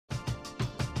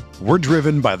We're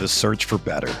driven by the search for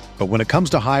better. But when it comes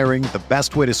to hiring, the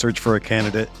best way to search for a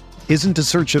candidate isn't to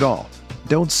search at all.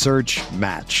 Don't search,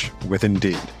 match with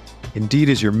Indeed. Indeed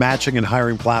is your matching and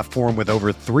hiring platform with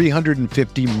over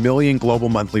 350 million global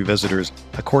monthly visitors,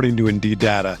 according to Indeed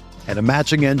data, and a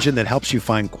matching engine that helps you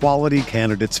find quality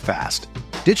candidates fast.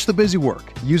 Ditch the busy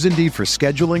work. Use Indeed for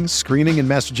scheduling, screening, and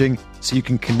messaging so you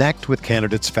can connect with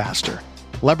candidates faster.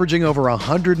 Leveraging over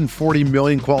 140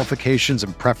 million qualifications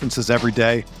and preferences every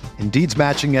day, Indeed's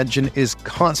matching engine is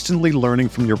constantly learning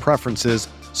from your preferences,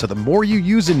 so the more you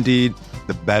use Indeed,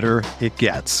 the better it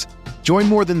gets. Join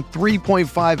more than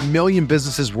 3.5 million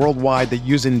businesses worldwide that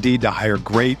use Indeed to hire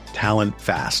great talent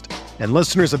fast. And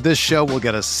listeners of this show will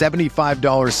get a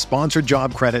 $75 sponsored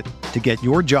job credit to get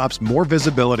your jobs more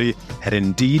visibility at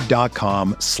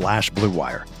Indeed.com/Blue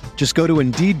Wire. Just go to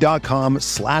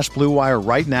Indeed.com/Blue Wire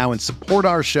right now and support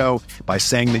our show by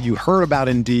saying that you heard about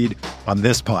Indeed on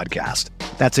this podcast.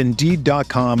 That's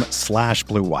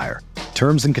Indeed.com/Blue Wire.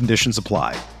 Terms and conditions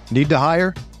apply. Need to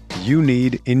hire? You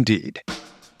need Indeed.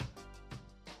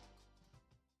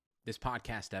 This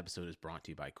podcast episode is brought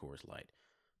to you by Coors Light.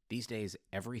 These days,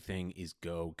 everything is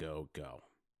go, go, go.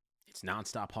 It's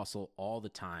nonstop hustle all the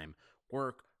time.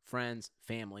 Work, friends,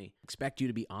 family, expect you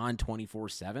to be on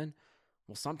 24/7.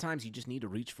 Well, sometimes you just need to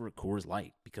reach for a Coors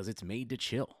Light because it's made to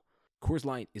chill. Coors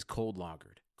Light is cold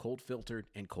lagered, cold filtered,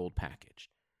 and cold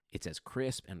packaged. It's as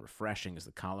crisp and refreshing as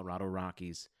the Colorado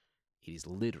Rockies. It is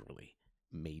literally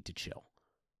made to chill.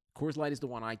 Coors Light is the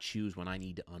one I choose when I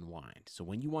need to unwind. So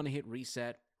when you want to hit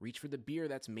reset, reach for the beer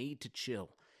that's made to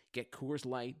chill. Get Coors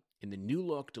Light in the new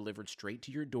look delivered straight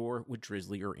to your door with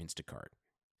Drizzly or Instacart.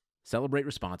 Celebrate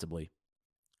responsibly.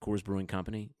 Coors Brewing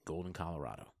Company, Golden,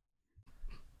 Colorado.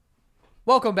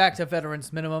 Welcome back to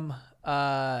Veterans Minimum.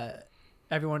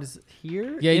 Everyone is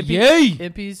here. Yay.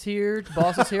 Impy's here.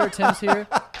 Boss is here. Tim's here.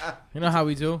 You know how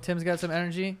we do. Tim's got some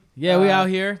energy. Yeah, we out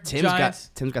here. Tim's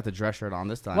got the dress shirt on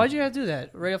this time. Why'd you have to do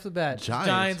that right off the bat?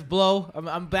 Giants blow.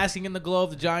 I'm basking in the glow of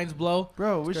the Giants blow.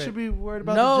 Bro, we should be worried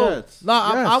about the Jets. No,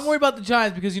 I'm worried about the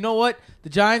Giants because you know what? The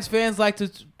Giants fans like to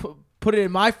put it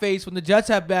in my face when the Jets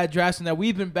have bad drafts and that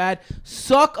we've been bad.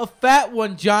 Suck a fat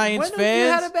one, Giants when fans.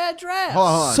 You had a bad draft. Hold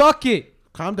on. Suck it.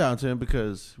 Calm down, Tim,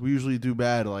 because we usually do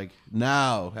bad like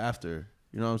now, after.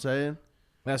 You know what I'm saying?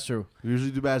 That's true. We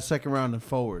usually do bad second round and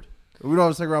forward. We don't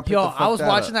have a second round pick. Yo, I was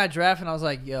watching that draft and I was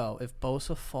like, yo, if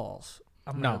Bosa falls,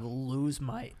 I'm going to No. lose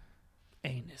my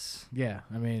anus. Yeah,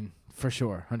 I mean, for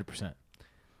sure, 100%.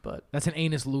 But That's an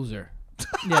anus loser.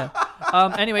 yeah.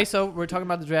 Anyway, so we're talking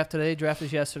about the draft today. Draft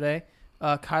was yesterday.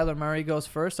 Kyler Murray goes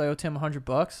first. I owe Tim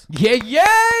 $100. Yeah,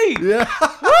 yay! Yeah.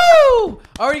 Woo!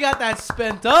 Already got that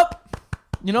spent up.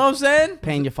 You know what I'm saying?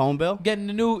 Paying your phone bill? Getting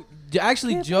the new.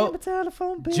 Actually, Joe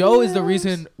is the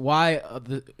reason why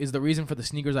is the reason for the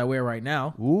sneakers I wear right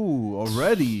now. Ooh,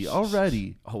 already. Oh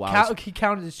wow. He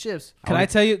counted his chips. Can I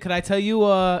tell you?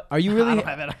 Are you really? I don't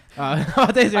have it.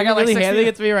 I got really handing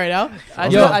it to me right now. I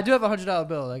do have a $100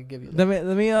 bill I can give you. Let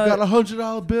me. Got a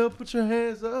 $100 bill. Put your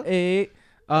hands up. Hey.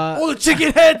 The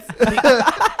chicken heads.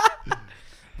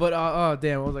 But oh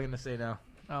damn, what was I gonna say now?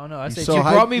 I don't know. I say So you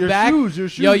hype. brought me Your back.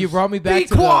 shoes. Yo, you brought me back.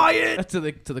 Be quiet. To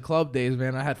the club days,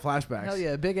 man. I had flashbacks. Hell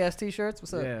yeah, big ass t-shirts.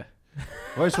 What's up? Yeah.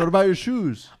 Wait, so what about your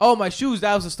shoes? Oh, my shoes.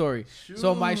 That was the story.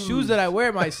 So my shoes that I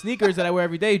wear, my sneakers that I wear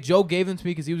every day, Joe gave them to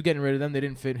me because he was getting rid of them. They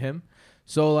didn't fit him.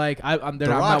 So like I'm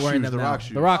not wearing them now.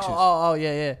 The rock shoes. Oh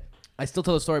yeah. I still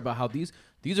tell the story about how these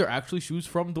are actually shoes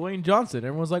from Dwayne Johnson.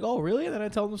 Everyone's like, oh really? And then I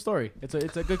tell them the story. It's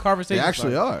a good conversation. They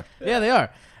actually are. Yeah, they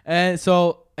are.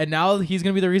 And now he's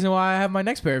gonna be the reason why I have my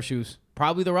next pair of shoes.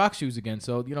 Probably the rock shoes again.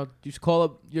 So, you should call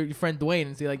up your friend Dwayne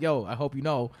and say, like, yo, I hope you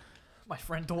know. My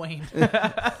friend Dwayne.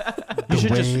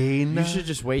 You should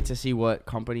just wait to see what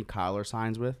company Kyler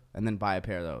signs with and then buy a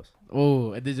pair of those.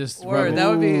 Oh, and they just Or that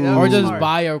would be or just smart.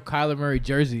 buy a Kyler Murray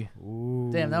jersey.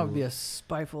 Damn, that would be a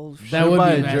spiteful. That would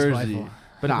buy be a mad jersey. spiteful.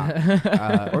 But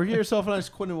nah. Or get yourself a nice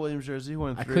Quentin Williams jersey.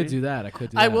 I could do that.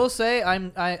 I will say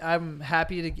I'm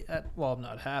happy to. Well, I'm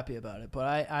not happy about it, but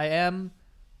I am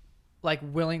like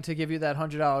willing to give you that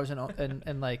 $100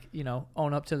 and like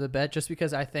own up to the bet just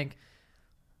because I think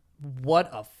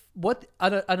what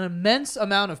an immense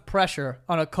amount of pressure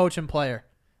on a coach and player.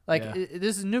 Like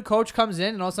this new coach comes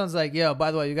in and all of a sudden it's like, yo, by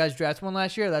the way, you guys drafted one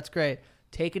last year. That's great.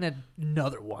 Taking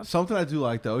another one. Something I do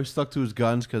like though, he stuck to his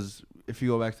guns because if you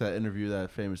go back to that interview,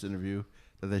 that famous interview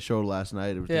that they showed last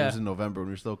night, it was in November when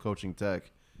we were still coaching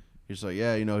Tech. He's like,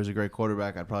 yeah, he's a great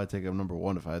quarterback. I'd probably take him number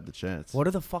one if I had the chance. What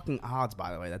are the fucking odds,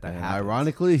 by the way, that happens?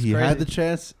 Ironically, he crazy. had the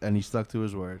chance and he stuck to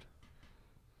his word.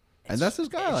 And that's his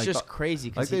guy. It's just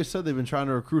crazy. Like they said, they've been trying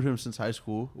to recruit him since high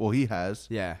school. Well, he has.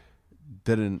 Yeah.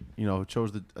 didn't,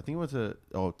 chose I think he went to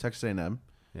Texas A&M.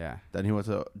 Yeah. Then he went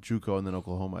to JUCO and then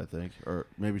Oklahoma, I think, or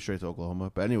maybe straight to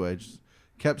Oklahoma. But anyway, just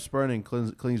kept spurning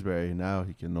Kingsbury. Now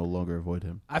he can no longer avoid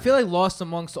him. I feel like lost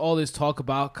amongst all this talk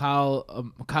about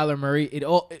Kyler Murray, it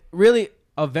really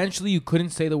eventually you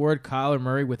couldn't say the word Kyler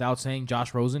Murray without saying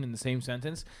Josh Rosen in the same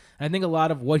sentence. And I think a lot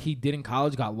of what he did in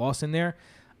college got lost in there.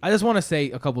 I just want to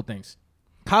say a couple things.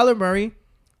 Kyler Murray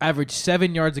averaged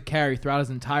 7 yards a carry throughout his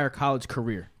entire college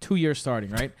career, 2 years starting,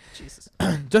 right? Jesus.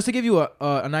 Just to give you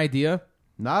an idea.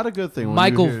 Not a good thing. When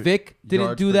Michael Vick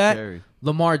didn't do that. Carry.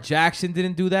 Lamar Jackson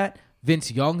didn't do that.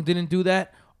 Vince Young didn't do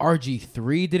that.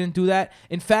 RG3 didn't do that.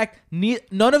 In fact,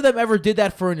 none of them ever did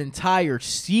that for an entire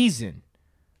season.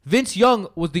 Vince Young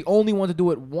was the only one to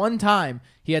do it one time.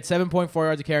 He had 7.4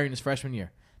 yards a carry in his freshman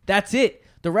year. That's it.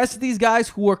 The rest of these guys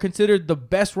who are considered the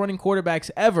best running quarterbacks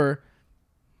ever,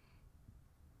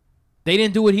 they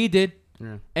didn't do what he did.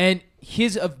 Yeah. And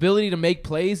his ability to make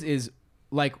plays is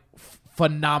like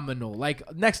phenomenal, like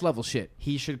next level shit.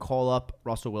 He should call up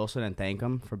Russell Wilson and thank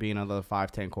him for being another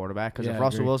 5'10" quarterback. Because if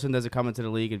Russell Wilson doesn't come into the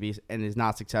league and is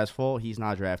not successful, he's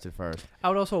not drafted first. I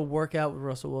would also work out with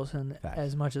Russell Wilson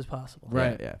as much as possible.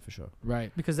 Right. Yeah, for sure.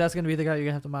 Right. Because that's going to be the guy you're going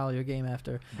to have to model your game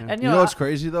after. Yeah. And you know what's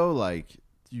crazy though? Like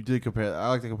you did compare. I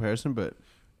like the comparison, but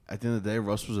at the end of the day,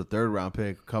 Russ was a 3rd round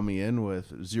pick coming in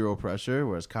with 0 pressure,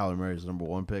 whereas Kyler Murray is the number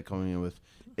 1 pick coming in with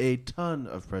a ton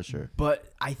of pressure. But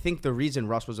I think the reason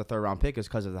Russ was a 3rd round pick is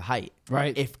because of the height.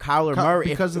 Right. If Kyler Murray,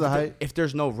 because of the height, if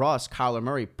there's no Russ, Kyler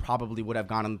Murray probably would have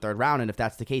gone in the 3rd round, and if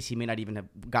that's the case, he may not even have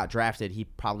got drafted. He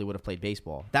probably would have played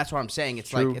baseball. That's what I'm saying. It's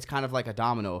True. like it's kind of like a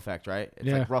domino effect, right? It's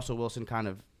like Russell Wilson kind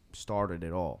of started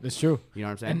it all. It's true. You know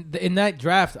what I'm saying? And in that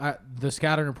draft, the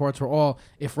scouting reports were all,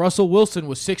 if Russell Wilson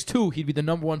was 6'2", he'd be the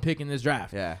number 1 pick in this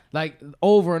draft. Yeah. Like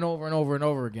over and over and over and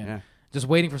over again. Yeah. Just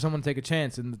waiting for someone to take a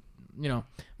chance. And,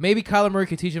 maybe Kyler Murray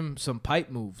could teach him some pipe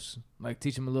moves. Like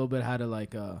teach him a little bit how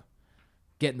to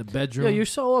get in the bedroom. Yo, you're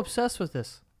so obsessed with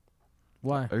this.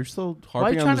 Why? Are you still Why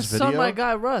are you harping on trying to this video? sun my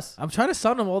guy Russ? I'm trying to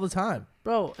sun him all the time.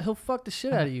 Bro, he'll fuck the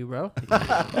shit out of you, bro.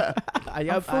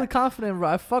 I'm fully confident, bro.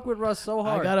 I fuck with Russ so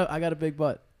hard. I got a big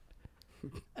butt.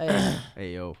 Hey.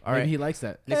 Hey, yo. All Maybe right. he likes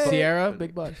that. Hey. Sierra,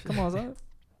 big butt. Come on,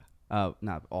 son.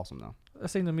 Nah, awesome, though. I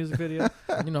seen the music video.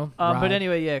 But ride.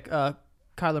 anyway,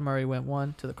 Kyler Murray went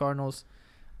 1 to the Cardinals.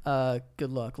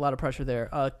 Good luck. A lot of pressure there.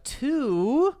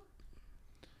 2,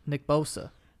 Nick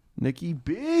Bosa. Nicky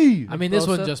B. I mean, this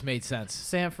one Bosa. just made sense.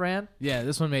 San Fran. Yeah,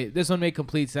 this one made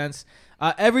complete sense.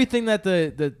 Everything that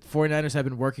the 49ers have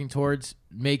been working towards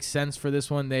makes sense for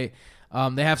this one. They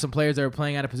have some players that are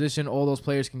playing out of position. All those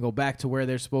players can go back to where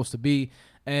they're supposed to be.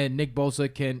 And Nick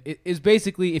Bosa is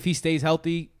basically, if he stays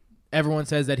healthy, everyone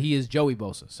says that he is Joey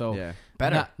Bosa. So Yeah.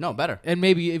 Better. Better. And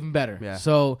maybe even better. Yeah.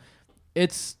 So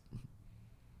it's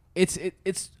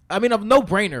I mean, a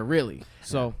no-brainer, really.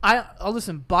 So I'll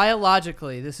listen,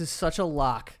 biologically, this is such a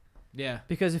lock. yeah.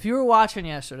 Because if you were watching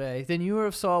yesterday, then you would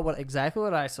have saw exactly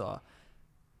what I saw.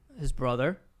 His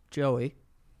brother, Joey,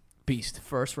 Beast.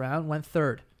 1st round, went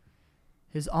 3rd.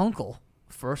 His uncle,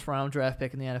 1st round draft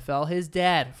pick in the NFL. His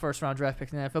dad, 1st round draft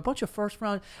pick in the NFL. A bunch of 1st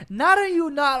round. Not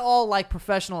all like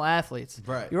professional athletes.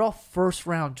 Right. You're all 1st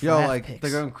round draft like picks.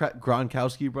 the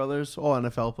Gronkowski brothers, all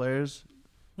NFL players.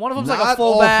 One of them's Not like a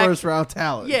fullback. all 1st round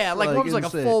talent. Yeah, like one's like a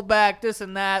fullback, this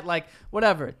and that, like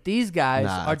whatever. These guys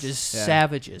are just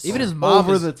savages. Even his mom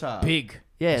Over is the top. big.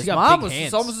 yeah, He's his got mom big was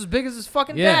hands. almost as big as his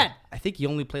fucking Yeah. dad. I think he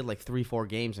only played like 3-4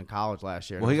 games in college last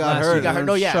year. Well, he got hurt. He got hurt. and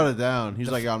No, then yeah. shut it down. He's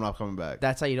like, I'm not coming back.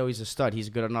 That's how you know he's a stud. He's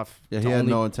good enough. Yeah, to he had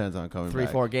only no intent on coming back.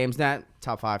 3-4 games. That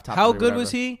top 5, top. How 3, good whatever.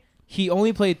 was he? He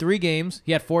only played 3 games.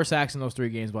 He had 4 sacks in those 3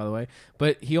 games, by the way.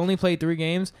 But he only played 3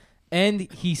 games,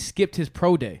 and he skipped his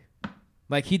pro day.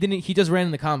 Like he didn't. He just ran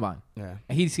in the combine. Yeah.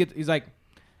 And he skipped. He's like,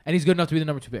 and he's good enough to be the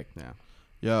number 2 pick. Yeah.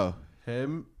 Yo,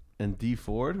 him and D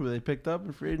Ford, who they picked up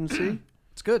in free agency,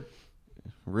 It's good.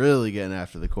 really getting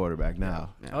after the quarterback now.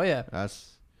 Oh yeah.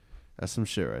 That's some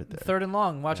shit right there. 3rd and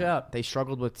long. Watch out. They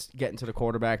struggled with getting to the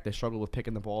quarterback. They struggled with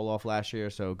picking the ball off last year.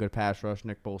 So good pass rush.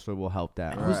 Nick Bosa will help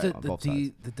that. Who's on both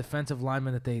sides. the defensive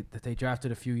lineman that they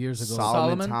drafted a few years ago?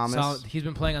 Solomon Solomon? Thomas. He's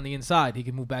been playing on the inside. He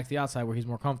can move back to the outside where he's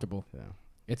more comfortable. Yeah.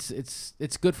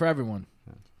 It's good for everyone.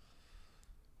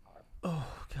 Oh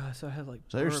god, so I had like.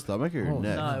 Is that your burp. stomach or your Oh,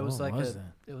 neck? No, it was What like was a.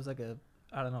 that? It was like a.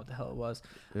 I don't know what the hell it was.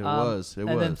 It was. It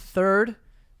and was. then 3rd,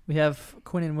 we have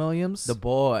Quinnen Williams. The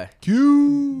boy.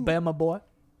 Q. Bama boy.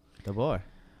 The boy.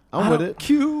 I'm with it.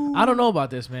 Q. I don't know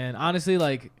about this, man. Honestly,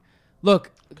 like,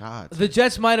 look, God. the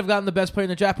Jets might have gotten the best player in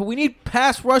the draft, but we need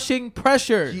pass rushing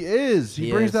pressure. He is. He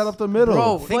He brings is. that up the middle.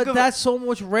 Bro, Think But of that's so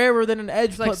much rarer than an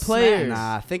edge like player. snaps.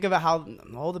 Nah, think about how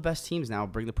all the best teams now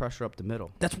bring the pressure up the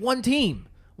middle. That's one team.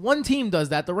 One team does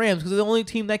that, the Rams, because they're the only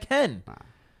team that can. Nah.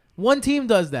 One team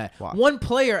does that. Wow. One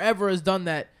player ever has done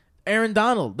that. Aaron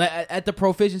Donald, that at the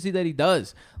proficiency that he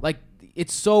does. Like,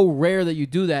 it's so rare that you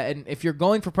do that. And if you're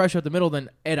going for pressure at the middle, then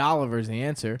Ed Oliver is the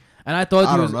answer. And I thought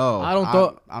I don't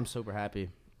know. I'm super happy.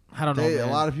 I don't know. A Man.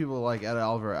 lot of people like Ed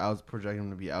Oliver out projecting him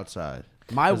to be outside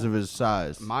My because of his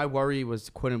size. my worry was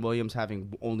Quinnen Williams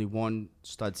having only one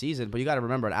stud season, but you got to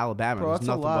remember at Alabama, Bro, there's that's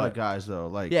a nothing lot but of guys though.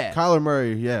 Like Yeah. Kyler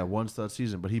Murray, one stud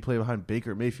season, but he played behind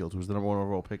Baker Mayfield, who was the number 1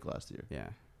 overall pick last year. yeah.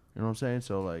 You know what I'm saying?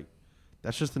 So like,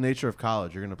 that's just the nature of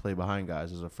college. You're gonna play behind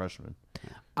guys as a freshman.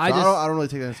 I So just I don't really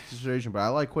take that into consideration, but I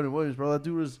like Quinnen Williams, bro. That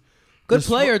dude is good this-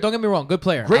 player. Don't get me wrong. Good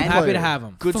player. Great I'm happy player. to have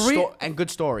him. Good Three- good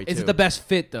story. Is too. it the best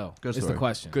fit though? Good Is the story.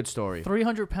 question. Good story.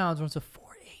 300 pounds runs a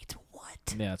 4.8.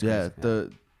 What? Yeah, that's Yeah, crazy.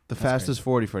 the fastest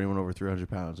 40 for anyone over 300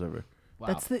 pounds ever. Wow.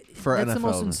 That's the For that's the NFL,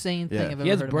 most man. insane thing Yeah. I've ever He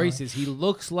has heard in my life. braces. He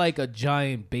looks like a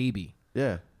giant baby.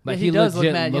 Yeah. Like he does look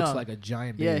legit mad looks young. like a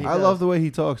giant Yeah, baby. he I does. love the way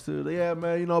he talks too. Yeah,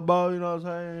 man, Bo, you know what I'm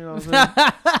saying? You know what I'm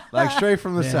saying? Like straight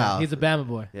from the Yeah, South. he's a Bama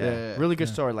boy. Yeah. Yeah. Really good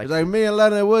story. Like, It's like me and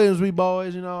Leonard Williams, we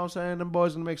boys, you know what I'm saying? Them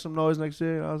boys gonna make some noise next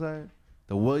year, you know what I'm saying?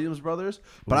 The Williams brothers.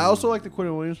 But I also like the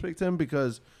Quinnen Williams pick, Tim,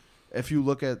 because if you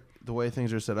look at the way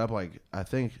things are set up, like I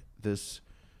think this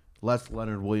lets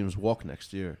Leonard Williams walk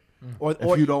next year. or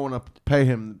If you don't want to pay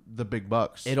him the big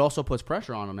bucks. it also puts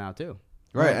pressure on him now too.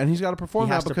 Right, and he's got to perform He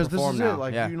now has to because this perform is now, it.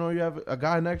 Like, yeah. you know, you have a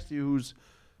guy next to you who's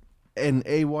an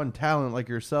A1 talent like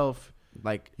yourself.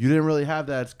 Like, You didn't really have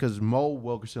that because Mo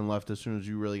Wilkerson left as soon as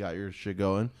you really got your shit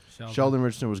going. Sheldon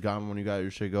Richardson was gone when you got your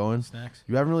shit going. Snacks.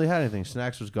 You haven't really had anything.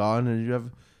 Snacks was gone, and you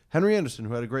have Henry Anderson,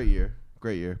 who had a great year,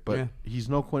 but Yeah. he's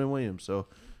no Quinnen Williams. So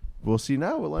we'll see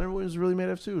now what Leonard Williams is really made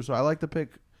of too. So I like the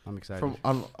pick I'm excited. from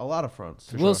on a lot of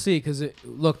fronts. We'll see because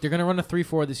look, they're gonna run a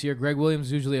 3-4 this year. Greg Williams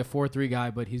is usually a 4-3 guy,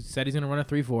 but he said he's gonna run a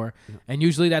 3-4, and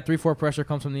usually that 3-4 pressure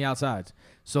comes from the outsides.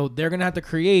 So they're gonna have to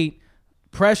create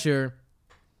pressure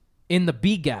in the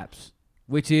B gaps,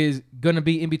 which is gonna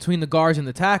be in between the guards and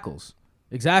the tackles.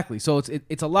 Exactly. So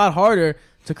it's a lot harder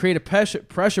to create a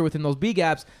pressure within those B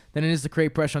gaps than it is to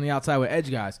create pressure on the outside with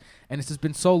edge guys. And it's just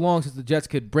been so long since the Jets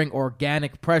could bring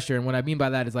organic pressure, and what I mean by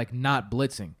that is like not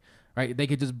blitzing. Right, they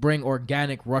could just bring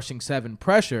organic rushing 7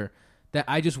 pressure. That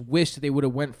I just wish that they would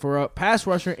have went for a pass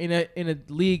rusher in a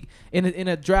league in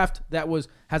a draft that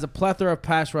has a plethora of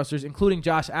pass rushers, including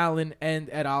Josh Allen and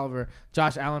Ed Oliver.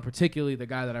 Josh Allen, particularly the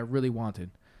guy that I really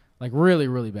wanted, like really,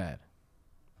 really bad.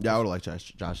 Yeah, I would have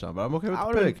liked Josh Allen, but I'm okay with I the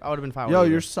would pick. have been fine. Yo, with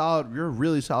you're either. solid. You're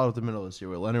really solid at the middle this year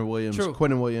with Leonard Williams, True.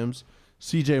 Quinnen Williams,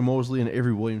 C.J. Mosley, and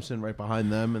Avery Williamson right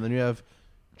behind them, and then you have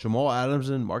Jamal Adams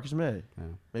and Marcus May. Yeah.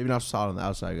 Maybe not solid on the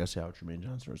outside. I guess see how Jermaine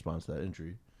Johnson responds to that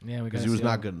injury Yeah, we because got he was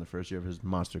not good in the first year of his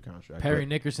monster contract. Perry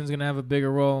Nickerson's gonna have a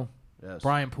bigger role. Yes.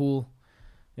 Brian Poole.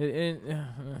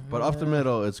 But up the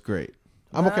middle, it's great.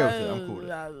 I'm okay with it. I'm cool with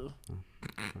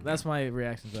it. That's my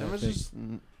reaction to Tim, that. it's pick. just,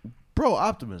 bro,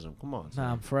 optimism. Come on.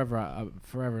 Nah, I'm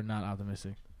forever not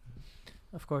optimistic.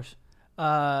 Of course.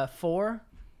 4.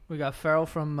 We got Farrell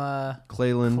from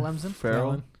Clayton Clemson? Farrell.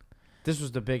 Allen, This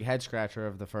was the big head scratcher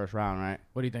of the first round, right?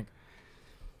 what do you think?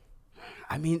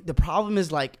 I mean, the problem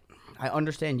is, like, I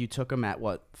understand you took him at,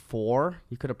 4?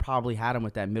 You could have probably had him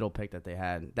with that middle pick that they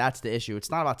had. That's the issue. It's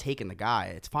not about taking the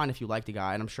guy. It's fine if you like the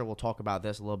guy, and I'm sure we'll talk about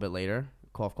this a little bit later,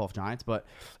 cough, Giants, but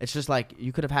it's just like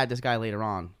you could have had this guy later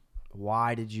on.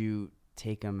 Why did you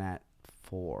take him at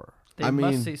 4? They I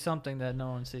must mean, see something that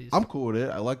no one sees. I'm cool with it.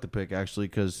 I like the pick, actually,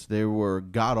 because they were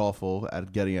god-awful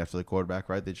at getting after the quarterback,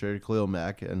 right? They traded Khalil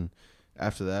Mack, and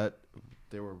after that,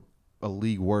 they were a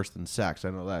league worse than sacks. I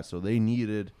know that. So they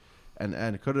needed, and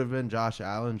it could have been Josh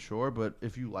Allen, sure, but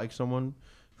if you like someone,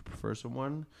 if you prefer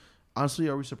someone, honestly,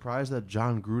 are we surprised that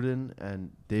John Gruden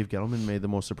and Dave Gettleman made the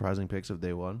most surprising picks of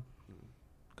day one?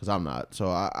 Because I'm not. So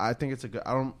I think it's a good –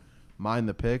 I don't mind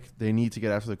the pick. They need to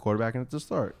get after the quarterback, and it's a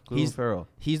start. Cleveland Farrell.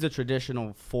 He's the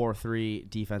traditional 4-3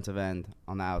 defensive end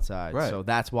on the outside. Right. So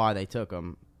that's why they took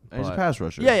him. And he's a But- pass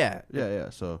rusher. Yeah. Yeah.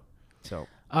 So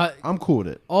I'm cool with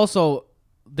it. Also,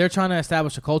 they're trying to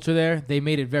establish a culture there. They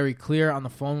made it very clear on the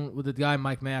phone with the guy.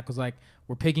 Mike Mack was like,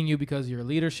 "We're picking you because of your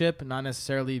leadership, not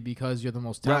necessarily because you're the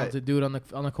most talented dude on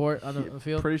the court on the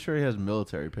field." Pretty sure he has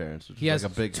military parents. Which He is has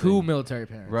like a big 2 thing. military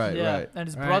parents. Right. yeah, and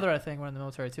his Right. brother, I think, were in the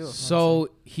military too. if I'm not So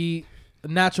he, a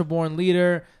natural born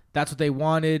leader. That's what they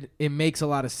wanted. It makes a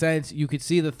lot of sense. You could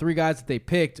see the 3 guys that they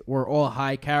picked were all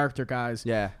high character guys.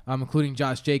 Yeah. Including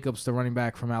Josh Jacobs, the running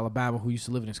back from Alabama, who used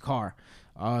to live in his car.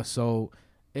 So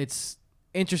it's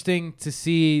interesting to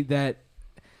see that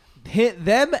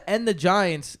them and the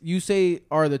Giants, you say,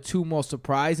 are the 2 most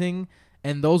surprising,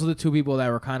 and those are the 2 people that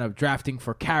were kind of drafting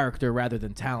for character rather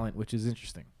than talent, which is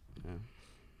interesting.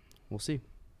 We'll see.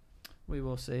 We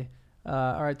will see.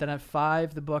 All right, then at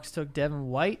 5, the Bucks took Devin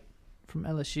White from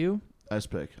LSU. Nice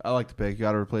pick. I like the pick. You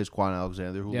got to replace Quan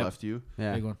Alexander, who Yep. left you.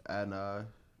 Yeah. Big one. And,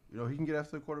 he can get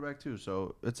after the quarterback, too.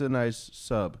 So it's a nice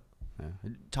sub,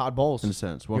 Todd Bowles. in a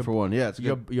sense. One Your- for one. Yeah, it's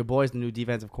good. Your boy's the new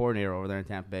defensive coordinator over there in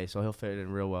Tampa Bay, so he'll fit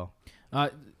in real well.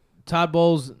 Todd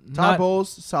Bowles. Todd Bowles,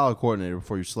 solid coordinator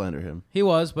before you slander him. He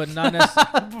was, but not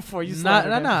necessarily. Before you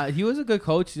Not. He was a good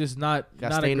coach, just not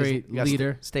a great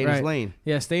leader. Stay in his Right. lane.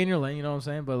 Yeah, stay in your lane. You know what I'm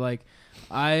saying? But like,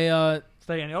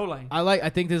 Stay in your lane. I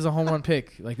think this is a home run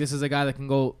pick. Like, this is a guy that can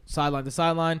go sideline to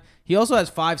sideline. He also has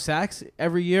 5 sacks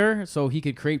every year, so he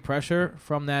could create pressure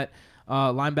from that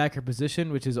linebacker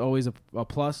position, which is always a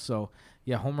plus. So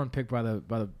yeah, home run pick by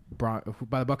the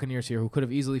Buccaneers here, who could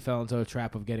have easily fell into a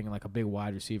trap of getting like a big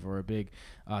wide receiver or a big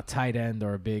tight end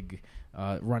or a big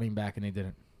running back, and they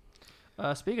didn't.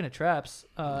 Speaking of traps,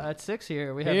 at 6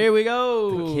 here we have Here we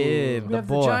go. The kid. we have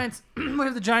the Giants. We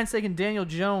have the Giants taking Daniel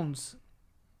Jones.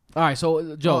 All right,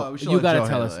 so Joe, we should you let gotta Joe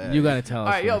tell handle us. it. Yeah, You yeah. gotta tell us.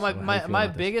 All right, yo, first, how you feel my about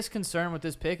this. biggest concern with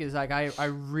this pick is like I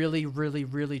really, really,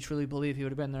 really, truly believe he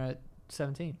would have been there at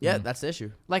 17. Yeah, that's the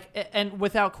issue. Like, and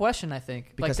without question, I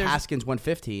think Because like, Haskins went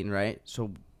 15, right?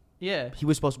 So yeah. he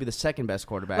was supposed to be the second best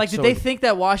quarterback. Like, did So they think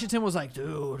that Washington was like,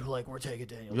 dude, like we're taking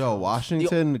Daniel? Yo, Jones.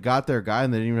 Washington got their guy,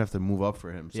 and they didn't even have to move up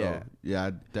for him. So, Yeah. yeah,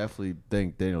 I definitely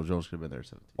think Daniel Jones could have been there.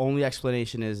 17. only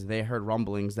explanation is they heard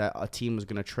rumblings that a team was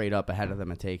going to trade up ahead of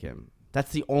them and take him.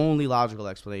 That's the only logical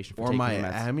explanation for Or taking him.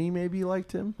 Miami maybe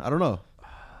liked him. I don't know.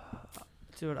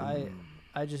 Dude,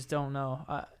 I just don't know.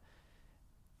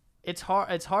 It's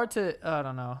hard to I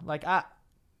don't know. Like I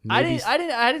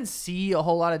didn't see a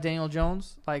whole lot of Daniel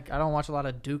Jones. Like I don't watch a lot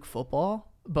of Duke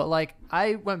football, but like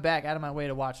I went back out of my way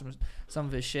to watch some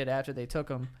of his shit after they took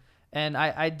him, and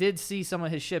I did see some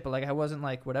of his shit, but like I wasn't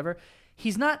like whatever.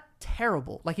 He's not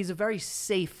terrible. Like he's a very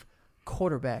safe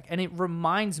quarterback, and it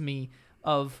reminds me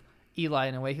of Eli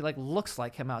in a way. He like looks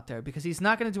like him out there because he's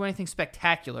not going to do anything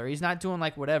spectacular. He's not doing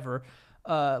like whatever,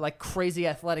 like crazy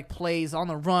athletic plays on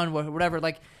the run, whatever.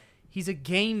 Like he's a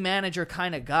game manager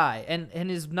kind of guy, and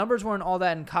his numbers weren't all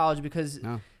that in college because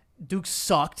Duke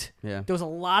sucked. Yeah. There was a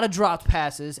lot of dropped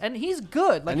passes, and he's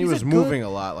good. Like And he he's was a good- moving a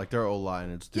lot. Like their O-line,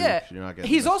 it's Duke. Yeah, You're not getting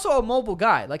he's this. also a mobile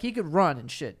guy. Like he could run and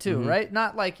shit too, right?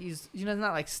 Not like he's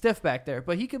not like stiff back there,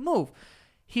 but he could move.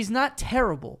 He's not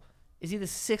terrible. Is he the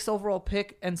 6th overall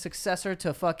pick and successor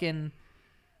to fucking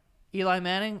Eli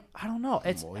Manning? I don't know. He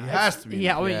has to be.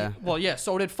 Yeah, I mean, Yeah. well, yeah.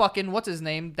 So did fucking what's his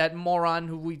name? That moron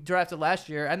who we drafted last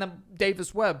year, and then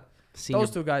Davis Webb. Senior-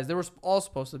 Those two guys, they were all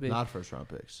supposed to be. Not first round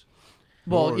picks.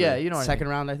 Well, Nor yeah, the you know what second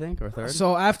round, I think, or third.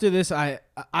 So after this, I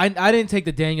didn't take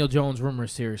the Daniel Jones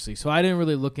rumors seriously, so I didn't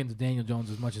really look into Daniel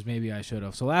Jones as much as maybe I should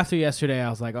have. So after yesterday,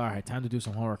 I was like, all right, time to do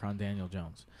some homework on Daniel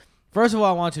Jones. First of all,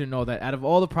 I want you to know that out of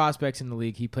all the prospects in the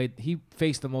league, he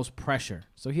faced the most pressure,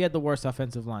 so he had the worst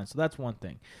offensive line. So that's one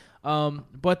thing.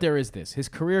 But there is this: his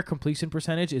career completion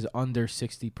percentage is under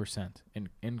 60%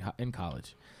 in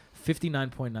college,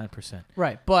 59.9%.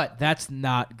 Right, but That's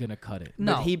not gonna cut it.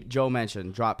 no. But Joe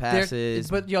mentioned drop Their- passes.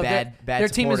 but yo, bad their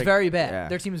team is supporting- very bad. Yeah.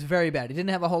 Their team is very bad. He didn't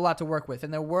have a whole lot to work with,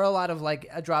 and there were a lot of like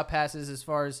drop passes as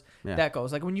far as Yeah. that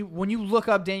goes. Like when you look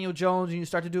up Daniel Jones and you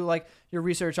start to do like your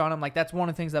research on him, like that's one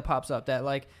of the things that pops up. That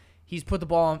like he's put the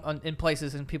ball in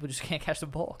places and people just can't catch the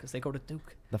ball because they go to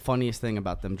Duke. The funniest thing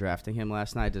about them drafting him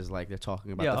last night is like they're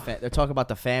talking about Yeah. they're talking about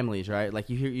the families, right? Like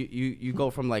you hear you go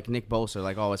from like Nick Bosa,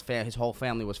 like oh his whole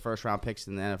family was first round picks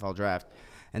in the NFL draft,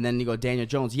 and then you go Daniel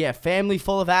Jones, yeah, family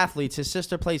full of athletes. His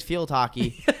sister plays field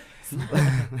hockey. It's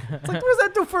like what does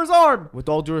that do for his arm? With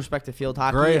all due respect to field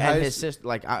hockey Great and high his s- sister,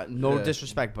 like no Yeah.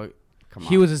 disrespect, but come on,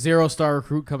 He was a 0-star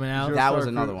recruit coming out. Zero That star was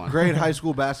recruit, another one. Great high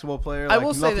school basketball player. I Like,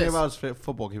 will say nothing this. about his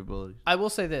football capabilities. I will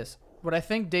say this. What I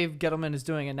think Dave Gettleman is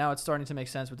doing, and now it's starting to make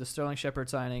sense with the Sterling Shepard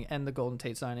signing and the Golden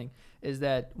Tate signing, is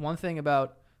that one thing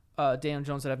about Daniel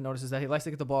Jones that I've noticed is that he likes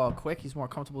to get the ball out quick. He's more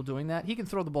comfortable doing that. He can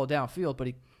throw the ball downfield, but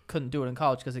he couldn't do it in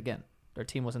college because, again, their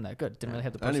team wasn't that good. Didn't really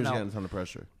have the And he was personnel. getting a ton of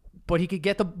pressure. But he could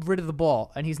get rid of the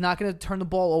ball, and he's not going to turn the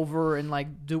ball over and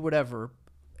like do whatever.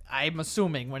 I'm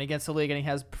assuming when he gets to the league and he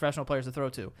has professional players to throw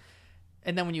to.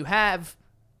 And then when you have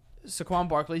Saquon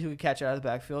Barkley, who can catch it out of the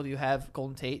backfield, you have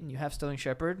Golden Tate, and you have Sterling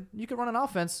Shepard, you can run an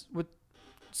offense with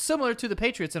similar to the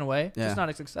Patriots in a way, Yeah. just not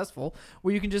as successful,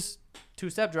 where you can just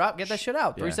 2-step drop, get that shit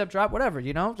out, Yeah. 3-step drop, whatever,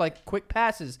 like quick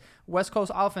passes, West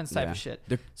Coast offense type Yeah. of shit.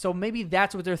 The- So maybe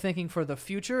that's what they're thinking for the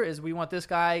future is we want this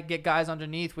guy, get guys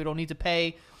underneath. We don't need to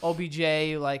pay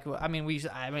OBJ. Like, I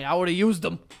would have used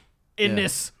them in Yeah.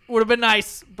 this. Would have been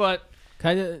nice, but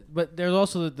Kind of, but there's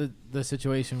also the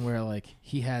situation where like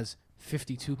he has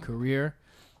 52 career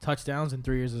touchdowns in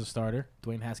 3 years as a starter.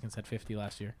 Dwayne Haskins had 50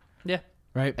 last year, yeah.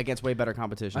 right? against way better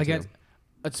competition. Against too.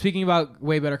 speaking about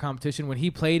way better competition, when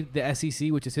he played the SEC,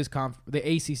 which is his the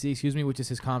ACC, excuse me, which is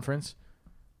his conference,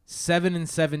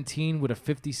 7-17 with a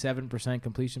 57%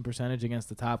 completion percentage against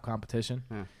the top competition.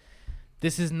 Yeah.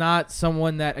 This is not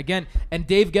someone that, again, and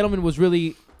Dave Gettleman was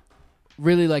really,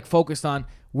 really like focused on,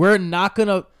 we're not going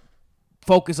to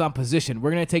focus on position.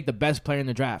 We're going to take the best player in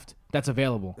the draft that's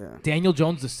available. Yeah. Daniel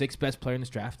Jones, the 6th best player in this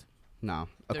draft. No.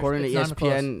 According to it's not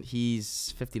even ESPN,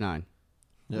 he's 59.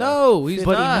 Yeah. No, he's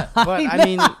not. But I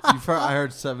mean, I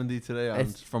heard 70 today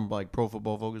from like Pro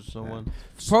Football Focus or someone.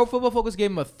 Pro Football Focus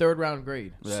gave him a 3rd-round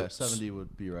grade. Yeah, 70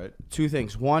 would be right. two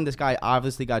things. One, this guy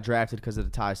obviously got drafted because of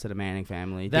the ties to the Manning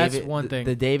family. That's one thing.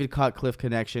 The David Cutcliffe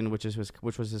connection, which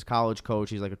was his college coach.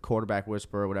 He's like a quarterback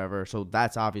whisperer or whatever. So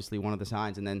that's obviously one of the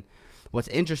signs. And then what's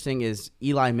interesting is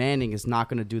Eli Manning is not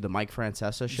going to do the Mike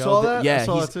Francesa show. Saw that? Yeah, I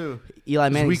saw that too. Eli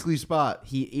His Manning weekly spot.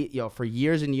 For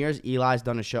years and years, Eli's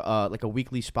done a show like a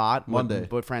weekly spot Monday.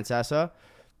 with Francesa.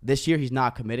 This year, he's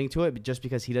not committing to it, but just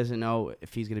because he doesn't know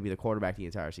if he's going to be the quarterback the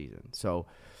entire season. So,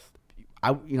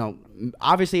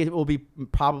 obviously, it will be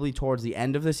probably towards the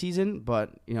end of the season,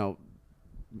 but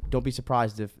don't be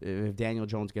surprised if Daniel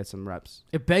Jones gets some reps.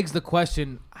 It begs the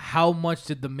question, how much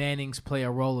did the Mannings play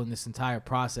a role in this entire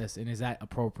process, and is that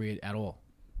appropriate at all?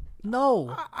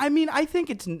 No. I mean, I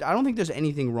don't think there's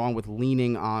anything wrong with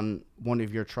leaning on one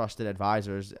of your trusted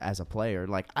advisors as a player.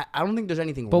 Like, I don't think there's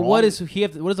anything wrong. But what does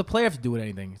the player have to do with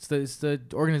anything? It's the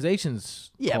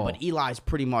organization's call. But Eli's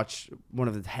pretty much one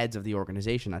of the heads of the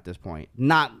organization at this point.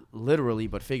 Not literally,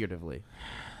 but figuratively.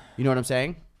 You know what I'm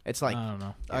saying? It's like, I don't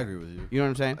know. I agree with you. you know what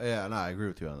I'm saying? Yeah, no, I agree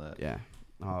with you on that. Yeah.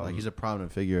 Like he's a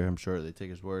prominent figure. I'm sure they take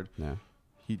his word. Yeah.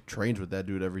 He trains with that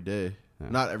dude every day. Yeah.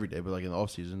 Not every day, but like in the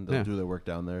off season, they'll Yeah. do their work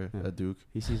down there at Duke.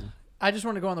 He sees him. I just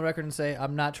want to go on the record and say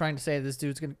I'm not trying to say this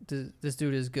dude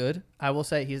is good. I will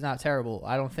say he's not terrible.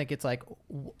 I don't think it's like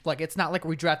it's not like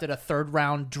we drafted a 3rd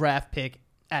round draft pick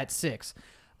at 6.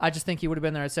 I just think he would have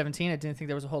been there at 17. I didn't think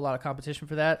there was a whole lot of competition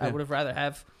for that. Yeah. I would have rather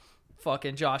have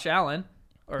fucking Josh Allen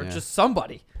or Yeah. just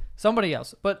somebody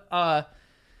else. But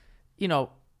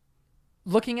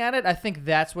looking at it, I think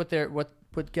that's what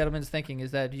Gettleman's thinking is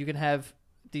that you can have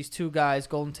these two guys,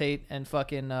 Golden Tate and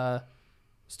fucking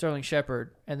Sterling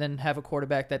Shepard, and then have a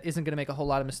quarterback that isn't going to make a whole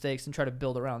lot of mistakes and try to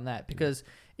build around that. Because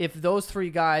if those 3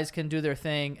 guys can do their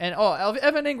thing, and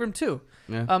Evan Ingram too.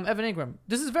 Yeah. Evan Ingram.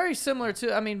 This is very similar to,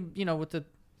 with the.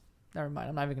 Never mind.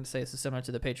 I'm not even going to say this is similar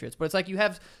to the Patriots, but it's like you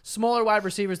have smaller wide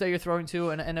receivers that you're throwing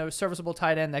to, and a serviceable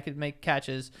tight end that could make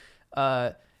catches,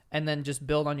 and then just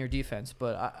build on your defense.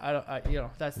 But I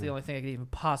that's the only thing I could even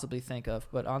possibly think of.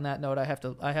 But on that note, I have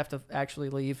to actually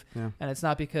leave, and it's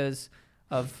not because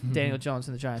of Daniel Jones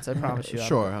and the Giants. I promise you.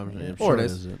 Sure, I'm Or sure it it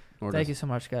is. isn't. Thank you so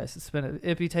much, guys. It's been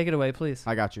Ippy, take it away, please.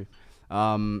 I got you.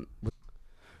 All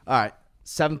right.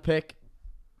 7th pick.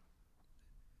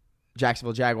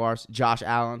 Jacksonville Jaguars. Josh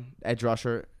Allen, edge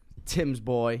rusher. Tim's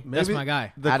boy. That's my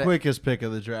guy. The Out of- quickest pick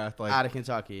of the draft. Like Out of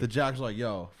Kentucky. the Jacks are like,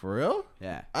 yo, for real?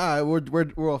 Yeah. All right,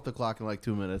 we're off the clock in like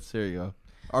 2 minutes. Here you go.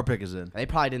 Our pick is in. They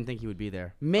probably didn't think he would be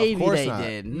there. Maybe course they not.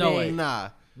 did. No way. Nah.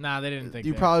 Nah, they didn't think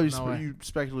You that. probably No way. you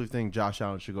speculatively think Josh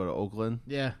Allen should go to Oakland,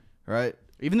 Yeah. right?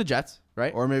 Even the Jets,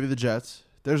 right? Or maybe the Jets.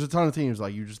 There's a ton of teams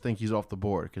like you just think he's off the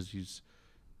board because he's,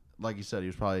 like you said, he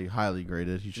was probably highly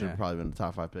graded. He should have probably been a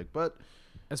top 5 pick, but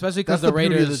Especially because that's the the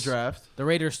beauty Raiders of the draft. The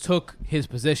Raiders took his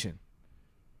position.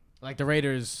 Like the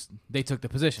Raiders, they took the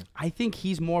position. I think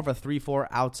he's more of a 3-4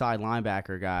 outside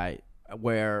linebacker guy,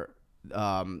 where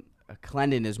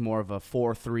Clendon is more of a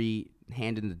 4-3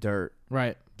 hand in the dirt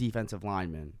Right. defensive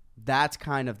lineman. That's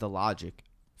kind of the logic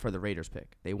for the Raiders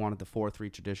pick. They wanted the 4-3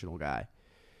 traditional guy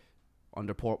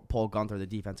under Paul Gunther, the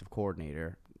defensive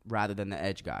coordinator, rather than the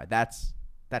edge guy. That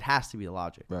has to be the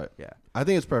logic. Right. Yeah. I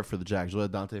think it's perfect for the Jags. You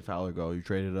let Dante Fowler go. You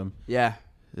traded him. Yeah.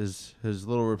 His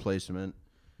little replacement.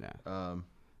 Yeah.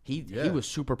 He Yeah. was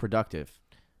super productive.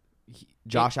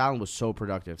 Josh Allen was so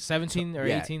productive. 17 or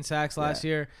yeah. 18 sacks last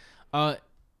year.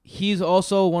 He's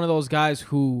also one of those guys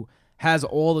who has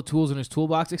all the tools in his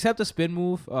toolbox except the spin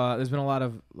move. There's been a lot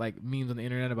of like memes on the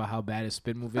internet about how bad his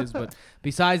spin move is, but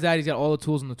besides that, he's got all the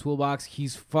tools in the toolbox.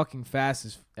 He's fucking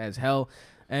fast as hell,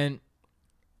 and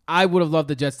I would have loved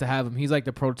the Jets to have him. He's like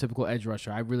the prototypical edge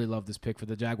rusher. I really love this pick for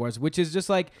the Jaguars, which is just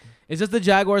like it's just the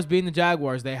Jaguars being the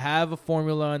Jaguars. They have a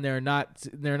formula and they're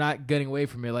not getting away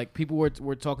from it. Like people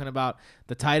were talking about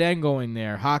the tight end going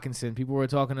there, Hawkinson. People were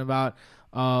talking about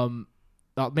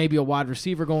maybe a wide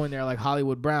receiver going there like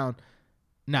Hollywood Brown.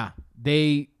 Nah,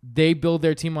 they build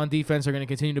their team on defense. They're going to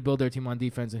continue to build their team on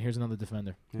defense, and here's another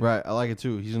defender. Right. I like it,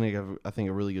 too. He's going to have, I think,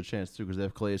 a really good chance, too, because they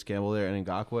have Calais Campbell there and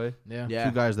Ngakoue. Yeah. Yeah.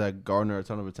 Two guys that garner a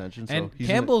ton of attention. So And he's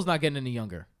Campbell's not getting any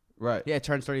younger. Right. Yeah, it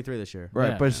turns 33 this year.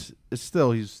 Right. Yeah. But it's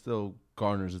still, he still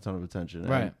garners a ton of attention.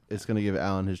 Right. And it's going to give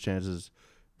Allen his chances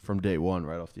from day one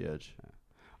right off the edge.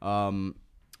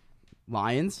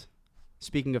 Lions.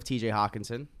 Speaking of TJ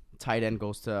Hawkinson, tight end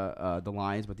goes to the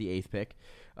Lions with the 8th pick.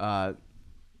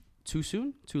 Too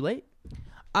soon? Too late?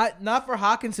 Not for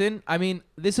Hawkinson. I mean,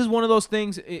 this is one of those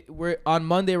things. On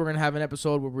Monday we're gonna have an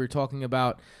episode where we're talking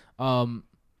about,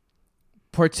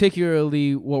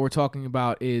 particularly what we're talking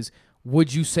about is,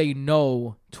 would you say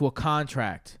no to a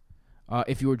contract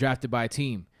if you were drafted by a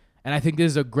team? And I think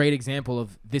this is a great example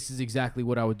of this is exactly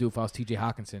what I would do if I was TJ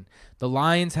Hawkinson. The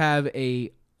Lions have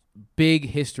a big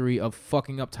history of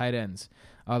fucking up tight ends.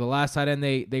 The last tight end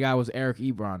they got was Eric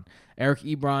Ebron. Eric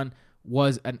Ebron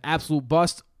was an absolute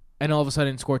bust, and all of a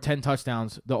sudden scored 10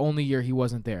 touchdowns the only year he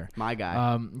wasn't there. My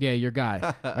guy. Yeah, your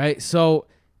guy. Right? So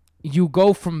you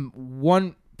go from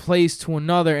one place to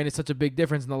another, and it's such a big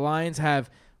difference. And the Lions have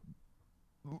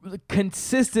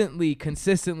consistently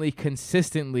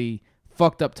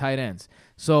fucked up tight ends.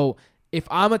 So if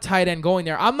I'm a tight end going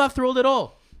there, I'm not thrilled at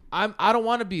all. I don't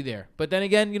want to be there. But then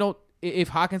again, if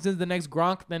Hawkinson's the next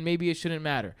Gronk, then maybe it shouldn't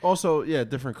matter. Also, yeah,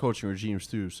 different coaching regimes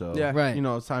too. So, Yeah. Right.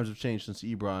 times have changed since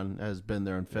Ebron has been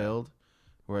there and failed,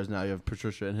 whereas now you have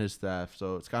Patricia and his staff.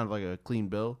 So it's kind of like a clean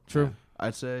bill. True.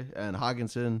 I'd say. And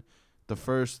Hawkinson, the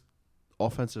first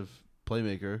offensive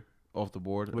playmaker off the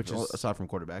board, Which is- aside from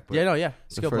quarterback. But Yeah. the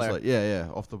Skill first, player.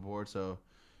 off the board. So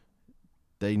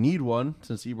they need one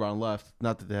since Ebron left.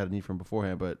 Not that they had a need for him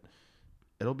beforehand, but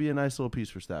it'll be a nice little piece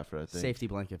for Stafford, I think. Safety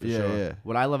blanket for Yeah, sure. yeah.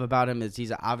 What I love about him is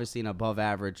he's obviously an above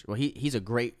average. Well, he's a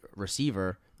great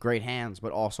receiver, great hands,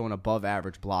 but also an above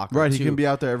average blocker. Right, too. he can be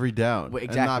out there every down Well, and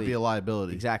not exactly. be a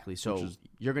liability. Exactly. So which is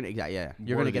you're gonna you're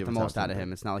worthy gonna get of the a most top out of 10 him.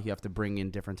 pick. It's not like you have to bring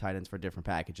in different tight ends for different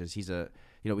packages. He's a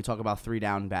we talk about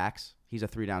 3-down backs. He's a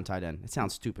 3-down tight end. It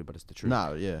sounds stupid, but it's the truth.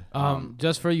 No, yeah.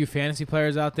 Just for you fantasy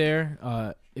players out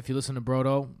there, if you listen to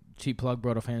Brodo, cheap plug,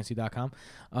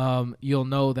 brodofantasy.com, you'll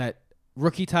know that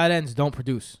rookie tight ends don't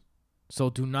produce. So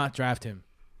do not draft him.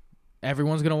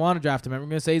 Everyone's going to want to draft him. Everyone's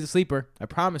going to say he's a sleeper. I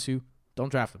promise you, don't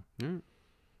draft him.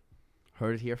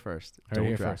 Heard it here first. Heard Don't it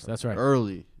here draft first. him. That's right.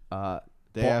 Early, day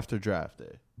Bo- after draft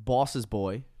day. Boss's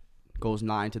boy goes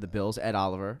 9 to the Bills. Ed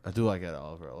Oliver. I do like Ed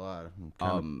Oliver a lot. I'm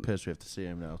kind of pissed we have to see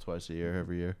him now twice a year,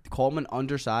 every year. Coleman,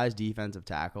 undersized defensive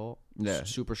tackle. Yeah.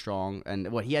 Super strong.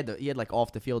 And what he had like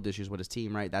off the field issues with his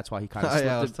team, right? That's why he kind of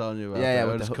Yeah, I was slipped. telling you about Yeah, that.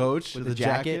 with With his the coach, with with the the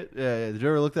jacket. Yeah. Did you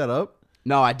ever look that up?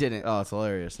 No, I didn't. Oh, it's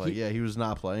hilarious. Like, he was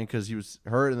not playing because he was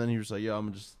hurt, and then he was like, yo, I'm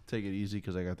going to just take it easy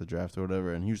because I got the draft or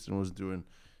whatever, and Houston wasn't doing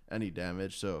any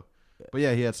damage. So, but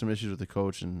yeah, he had some issues with the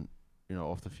coach and,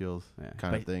 off the field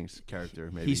kind of things, character.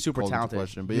 Maybe He's super called into talented.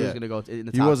 question. But he yeah, was going to go in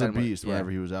the he top was a 10 beast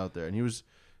whenever he was out there. And he was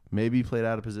maybe played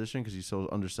out of position because he's so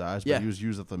undersized, but Yeah. he was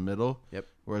used at the middle. Yep.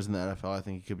 Whereas in the NFL, I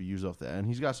think he could be used off the end.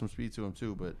 He's got some speed to him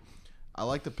too, but I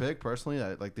like the pick personally.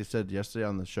 Like they said yesterday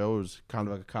on the show, it was kind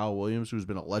of like a Kyle Williams who's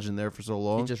been a legend there for so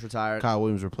long. He just retired. Kyle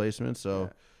Williams replacement. So,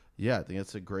 yeah, I think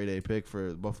it's a great A pick for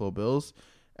the Buffalo Bills.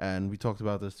 And we talked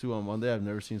about this too on Monday. I've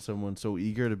never seen someone so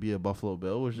eager to be a Buffalo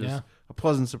Bill, which is a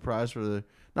pleasant surprise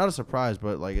not a surprise,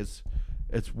 but like it's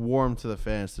warm to the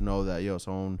fans to know that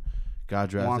someone got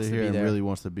Wants drafted to here be and there. really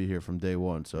wants to be here from day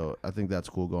one. So I think that's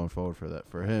cool going forward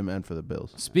for him and for the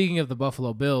Bills. Speaking of the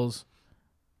Buffalo Bills,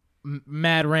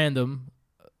 mad random,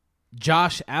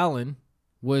 Josh Allen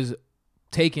was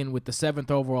taken with the 7th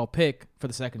overall pick for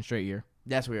the 2nd straight year.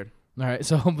 That's weird. All right,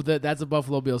 so that's a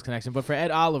Buffalo Bills connection. But for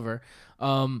Ed Oliver,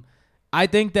 I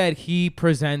think that he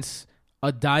presents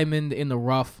a diamond in the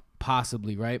rough,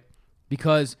 possibly, right?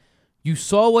 Because you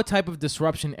saw what type of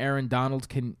disruption Aaron Donald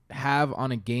can have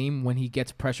on a game when he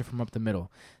gets pressure from up the middle.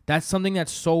 That's something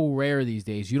that's so rare these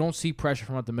days. You don't see pressure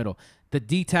from up the middle. The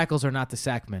D tackles are not the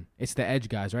sack men. It's the edge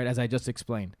guys, right? As I just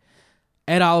explained.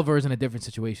 Ed Oliver is in a different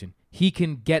situation. He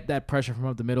can get that pressure from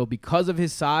up the middle because of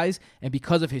his size and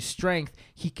because of his strength.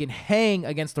 He can hang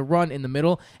against the run in the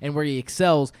middle, and where he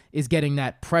excels is getting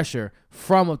that pressure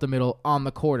from up the middle on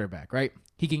the quarterback, right?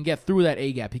 He can get through that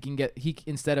A gap. He can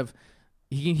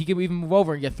even move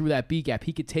over and get through that B gap.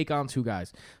 He could take on 2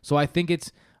 guys. So I think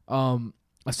it's a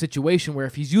situation where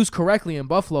if he's used correctly in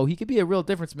Buffalo, he could be a real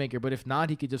difference maker. But if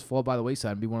not, he could just fall by the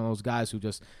wayside and be one of those guys who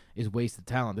just is wasted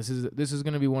talent. This is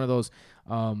going to be one of those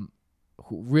who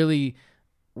really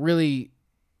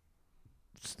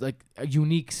like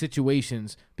unique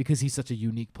situations because he's such a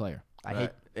unique player. I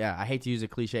hate to use a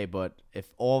cliche, but if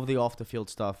all of the off the field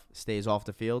stuff stays off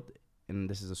the field, and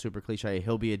this is a super cliche,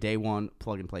 he'll be a day one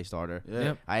plug and play starter.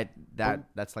 Yeah. Yep.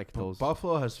 That's like those.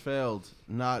 Buffalo has failed,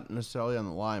 not necessarily on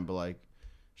the line, but like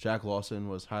Shaq Lawson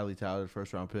was highly touted,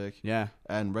 first-round pick. Yeah.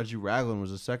 And Reggie Ragland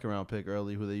was a second-round pick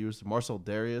early, who they used. Marcel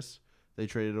Darius, they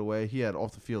traded away. He had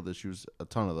off-the-field issues, a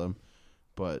ton of them.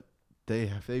 But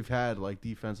they've had, like,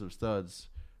 defensive studs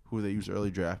who they use early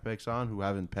draft picks on who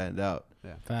haven't panned out.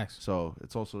 Yeah. Facts. So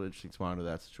it's also interesting to monitor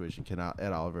that situation. Can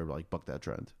Ed Oliver, like, buck that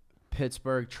trend?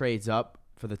 Pittsburgh trades up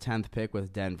for the 10th pick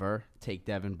with Denver. Take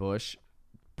Devin Bush.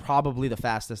 Probably the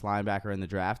fastest linebacker in the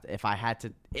draft. If I had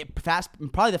to,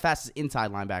 probably the fastest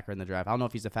inside linebacker in the draft. I don't know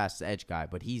if he's the fastest edge guy,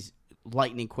 but he's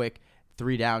lightning quick,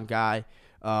 3-down guy,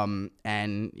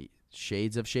 and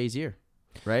shades of Shazier,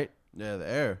 right? Yeah, the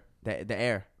air. The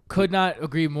air. Could not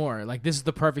agree more. Like, this is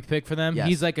the perfect pick for them. Yes.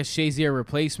 He's like a Shazier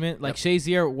replacement. Like,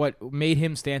 Shazier, what made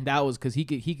him stand out was because he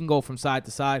can go from side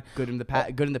to side. Good in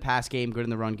the pass game, good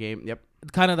in the run game. Yep.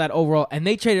 Kind of that overall, and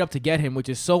they traded up to get him, which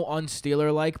is so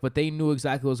un-Steeler-like, but they knew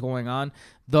exactly what was going on.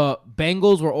 The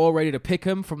Bengals were all ready to pick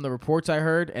him from the reports I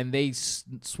heard, and they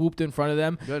swooped in front of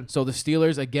them. Good. So the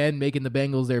Steelers, again, making the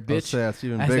Bengals their I'd bitch. say that's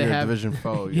even as they bigger have- division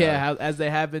foe. Yeah, as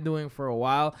they have been doing for a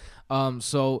while.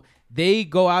 So they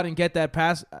go out and get that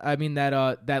that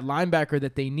linebacker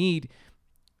that they need.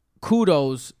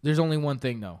 Kudos. There's only one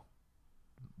thing, though.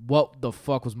 What the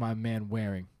fuck was my man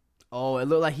wearing? Oh, it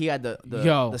looked like he had the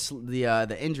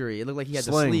injury. It looked like he had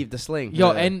the sling.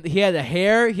 Yo, and he had the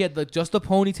hair. He had just the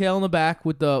ponytail in the back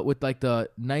with like the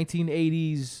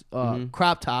 1980s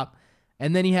crop top,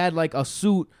 and then he had like a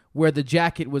suit where the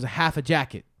jacket was half a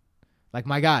jacket. Like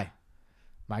my guy.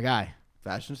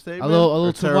 Fashion A statement. little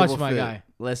or too much, terrible my fit? guy.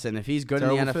 Listen, if he's good in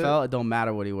Terrible the NFL, it don't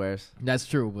matter what he wears. That's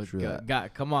true, but True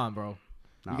that. come on, bro.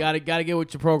 No. You gotta get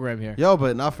with your program here. Yo,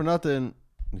 but not for nothing.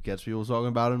 It gets people talking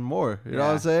about him more. You know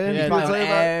what I'm saying? Yeah, He's People probably on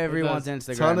say about- everyone's ton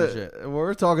Instagram of- and shit.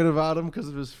 We're talking about him because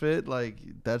of his fit. Like,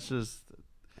 that's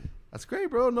great,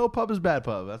 bro. No pub is bad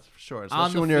pub. That's for sure. On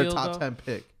Especially the when you're a field, top though. 10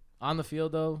 pick. On the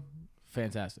field, though,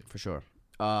 fantastic. For sure.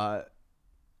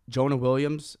 Jonah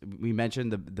Williams, we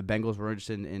mentioned the Bengals were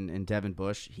interested in Devin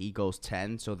Bush. He goes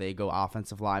 10, so they go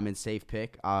offensive lineman, safe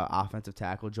pick, offensive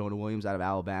tackle. Jonah Williams out of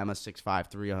Alabama, 6'5",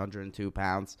 102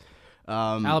 pounds.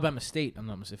 Alabama State, I'm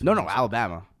not mistaken. No,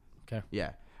 Alabama. Okay.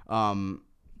 Yeah. I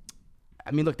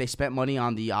mean, look, they spent money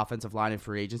on the offensive line in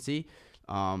free agency,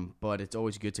 but it's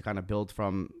always good to kind of build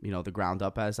from, the ground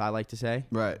up, as I like to say.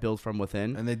 Right. Build from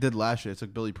within. And they did last year. It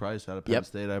took Billy Price out of Penn Yep.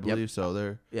 State, I believe. So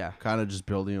they're Yeah. kind of just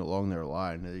building along their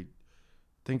line. They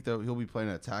think that he'll be playing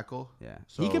at tackle. Yeah.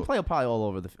 So, He can play probably all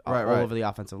over Right. over the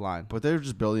offensive line. But they're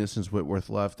just building it since Whitworth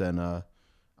left and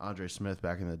Andre Smith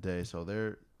back in the day. So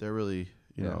they're really,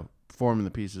 you know, forming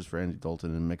the pieces for Andy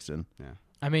Dalton and Mixon. Yeah.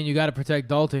 I mean, you got to protect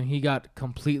Dalton. He got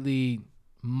completely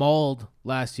mauled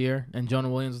last year, and Jonah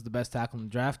Williams was the best tackle in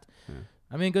the draft. Yeah.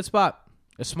 I mean, good spot.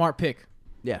 A smart pick.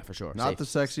 Yeah, for sure. Not Safe. the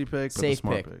sexy pick, but the Safe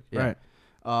smart pick. pick. Yeah.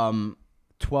 Right.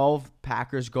 12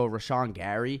 Packers go Rashawn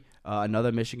Gary,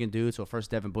 another Michigan dude. So first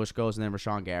Devin Bush goes, and then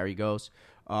Rashawn Gary goes.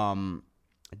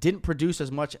 Didn't produce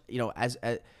as much, as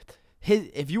his.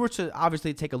 If you were to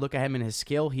obviously take a look at him and his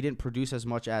skill, he didn't produce as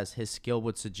much as his skill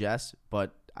would suggest.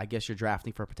 But I guess you're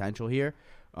drafting for potential here.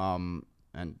 And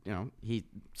he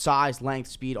size, length,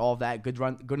 speed, all of that. Good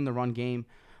in the run game.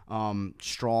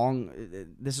 Strong.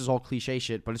 This is all cliche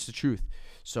shit, but it's the truth.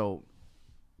 So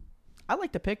I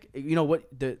like the pick. You know what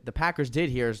the Packers did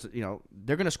here is,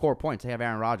 they're going to score points. They have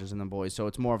Aaron Rodgers and them boys. So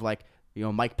it's more of like,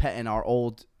 Mike Pettin, our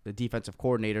the defensive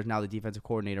coordinator, now the defensive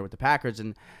coordinator with the Packers.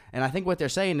 And I think what they're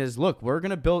saying is, look, we're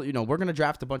going to build, we're going to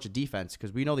draft a bunch of defense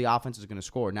because we know the offense is going to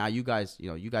score. Now you guys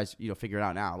figure it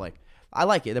out now. Like, I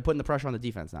like it. They're putting the pressure on the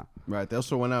defense now. Right. They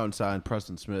also went out and signed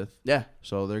Preston Smith. Yeah.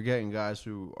 So they're getting guys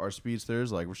who are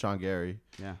speedsters, like Rashawn Gary.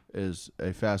 Yeah. Is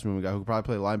a fast-moving guy who could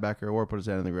probably play linebacker or put his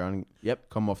hand on the ground and Yep.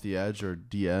 come off the edge or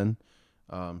DN.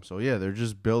 So, yeah, they're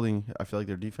just building, I feel like,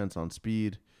 their defense on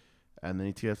speed, and they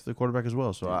need to get to the quarterback as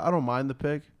well. So I don't mind the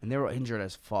pick. And they were injured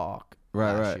as fuck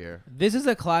Right, last right. year. This is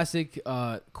a classic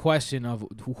question of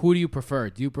who do you prefer?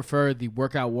 Do you prefer the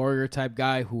workout warrior type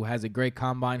guy who has a great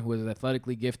combine, who is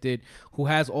athletically gifted, who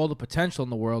has all the potential in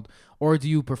the world, or do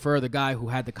you prefer the guy who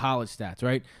had the college stats,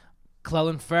 right?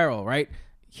 Clelin Ferrell, right?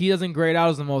 He doesn't grade out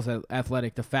as the most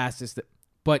athletic, the fastest,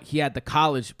 but he had the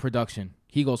college production.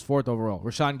 He goes 4th overall.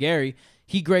 Rashawn Gary,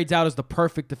 he grades out as the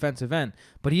perfect defensive end,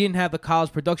 but he didn't have the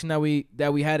college production that we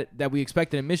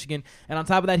expected in Michigan. And on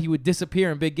top of that, he would disappear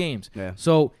in big games. Yeah.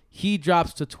 So he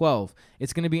drops to 12.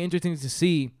 It's going to be interesting to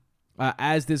see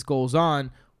as this goes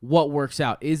on what works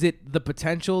out. Is it the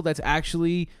potential that's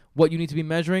actually what you need to be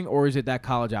measuring, or is it that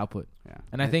college output? Yeah.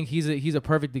 And I think he's a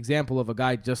perfect example of a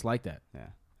guy just like that. Yeah.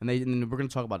 And we're going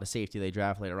to talk about the safety they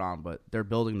draft later on, but they're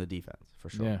building the defense for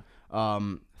sure. Yeah.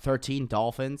 13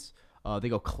 Dolphins. They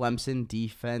go Clemson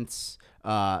defensive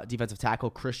tackle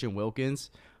Christian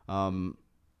Wilkins.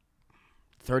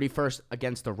 31st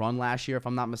against the run last year, if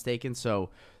I'm not mistaken. So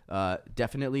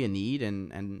definitely a need,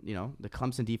 and the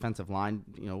Clemson defensive line,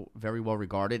 very well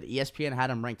regarded. ESPN had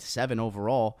him ranked 7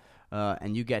 overall,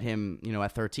 and you get him,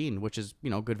 at 13, which is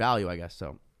good value, I guess.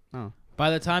 So. Oh. By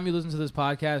the time you listen to this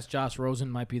podcast, Josh Rosen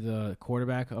might be the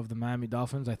quarterback of the Miami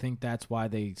Dolphins. I think that's why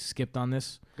they skipped on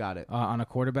this. Got it. On a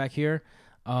quarterback here.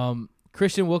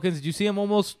 Christian Wilkins, did you see him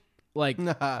almost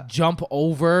jump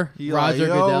over Roger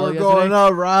Goodell we're yesterday? going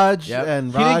up, Raj. Yep.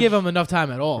 And He didn't give him enough time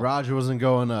at all. Roger wasn't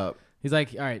going up. He's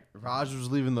like, all right. Roger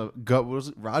was leaving the gut.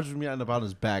 Roger was getting up on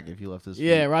his back if he left his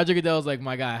Yeah, feet. Roger Goodell's like,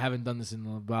 my guy, I haven't done this in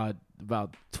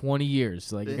about 20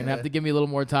 years. Like, you're gonna have to give me a little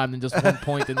more time than just 1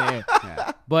 point in the air.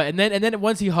 Yeah. But and then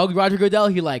once he hugged Roger Goodell,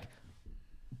 he like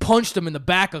punched him in the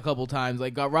back a couple times.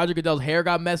 Like, Roger Goodell's hair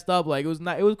got messed up. Like, it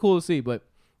was cool to see. But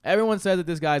everyone says that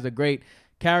this guy's a great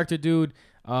character dude.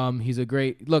 He's a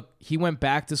great look. He went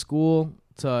back to school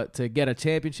to get a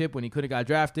championship when he could have got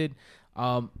drafted.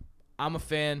 I'm a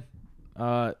fan.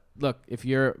 Look, if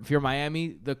you're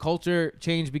Miami, the culture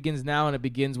change begins now, and it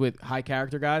begins with high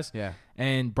character guys. Yeah.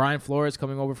 And Brian Flores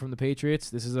coming over from the Patriots.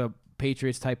 This is a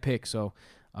Patriots type pick. So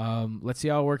let's see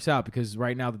how it works out, because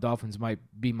right now the Dolphins might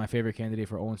be my favorite candidate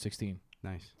for 0-16.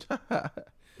 Nice.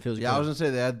 Feels good. I was gonna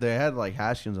say they had like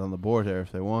Haskins on the board there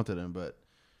if they wanted him, but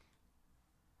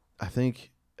I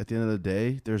think at the end of the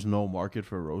day, there's no market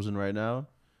for Rosen right now.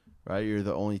 Right, you're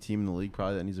the only team in the league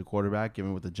probably that needs a quarterback,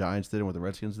 given what the Giants did and what the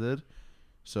Redskins did.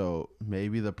 So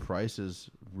maybe the price is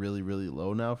really, really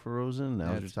low now for Rosen.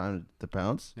 Now's your time to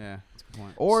pounce. Yeah, that's a good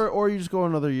point. Or you just go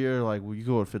another year, like you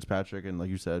go with Fitzpatrick, and like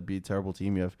you said, be a terrible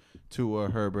team. You have Tua,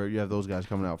 Herbert, you have those guys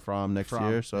coming out from next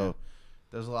year. So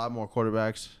there's a lot more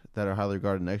quarterbacks that are highly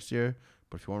regarded next year.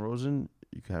 But if you want Rosen,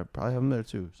 you can probably have him there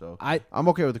too. So I'm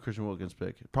okay with the Christian Wilkins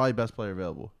pick. Probably best player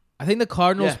available. I think the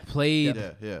Cardinals played.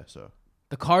 So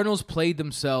the Cardinals played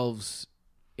themselves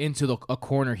into a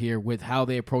corner here with how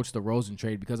they approached the Rosen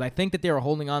trade, because I think that they were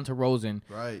holding on to Rosen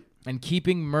and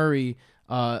keeping Murray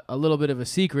a little bit of a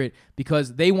secret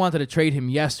because they wanted to trade him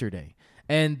yesterday.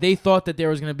 And they thought that there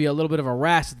was going to be a little bit of a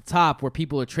rash at the top where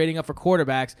people are trading up for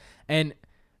quarterbacks. And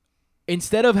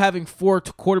instead of having 4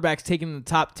 quarterbacks taken in the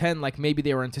top 10 like maybe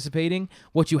they were anticipating,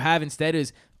 what you have instead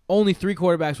is only 3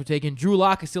 quarterbacks were taken. Drew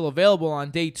Lock is still available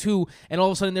on day 2, and all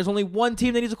of a sudden there's only one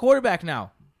team that needs a quarterback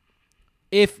now,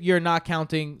 if you're not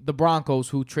counting the Broncos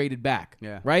who traded back.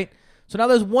 Yeah. Right? So now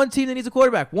there's one team that needs a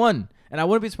quarterback. One. And I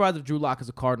wouldn't be surprised if Drew Lock is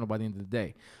a Cardinal by the end of the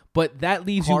day. But that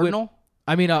leaves you with...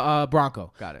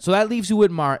 Bronco. Got it. So that leaves you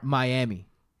with Miami.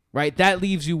 Right? That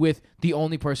leaves you with the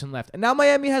only person left. And now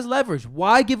Miami has leverage.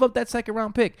 Why give up that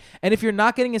second-round pick? And if you're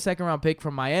not getting a second-round pick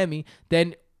from Miami,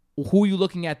 then who are you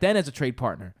looking at then as a trade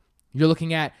partner? You're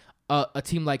looking at a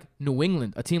team like New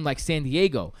England, a team like San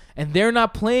Diego, and they're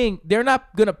not going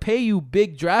to pay you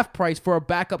big draft price for a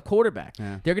backup quarterback.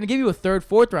 Yeah. They're going to give you a 3rd,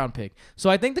 4th round pick. So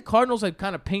I think the Cardinals have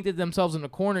kind of painted themselves in a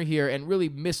corner here and really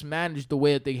mismanaged the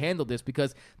way that they handled this,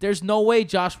 because there's no way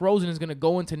Josh Rosen is going to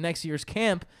go into next year's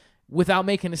camp without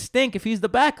making a stink if he's the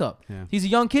backup. Yeah. He's a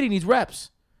young kid. He needs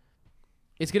reps.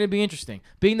 It's going to be interesting.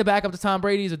 Being the backup to Tom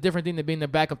Brady is a different thing than being the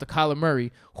backup to Kyler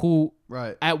Murray, who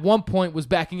at one point was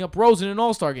backing up Rosen in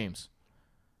All-Star games.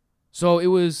 So it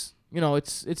was,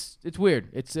 it's weird.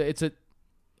 It's a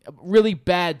really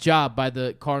bad job by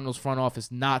the Cardinals front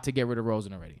office not to get rid of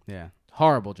Rosen already. Yeah.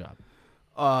 Horrible job.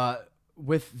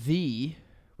 With the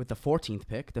 14th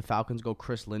pick, the Falcons go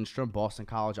Chris Lindstrom, Boston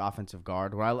College offensive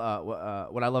guard. What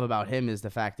I love about him is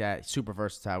the fact that he's super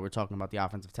versatile. We were talking about the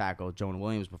offensive tackle, Jonah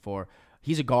Williams, before.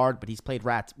 He's a guard, but he's played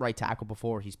right tackle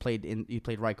before. He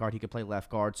played right guard. He could play left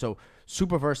guard. So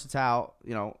super versatile.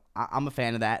 I'm a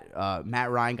fan of that. Matt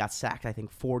Ryan got sacked, I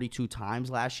think, 42 times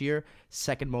last year,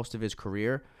 second most of his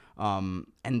career. And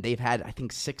they've had, I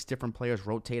think, 6 different players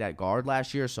rotate at guard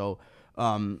last year. So,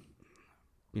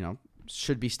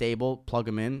 should be stable. Plug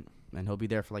him in, and he'll be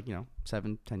there for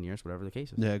 7-10 years, whatever the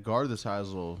case is. Yeah, guard this has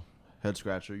a little head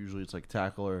scratcher. Usually it's like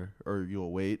tackle or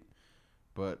you'll wait.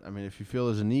 But, I mean, if you feel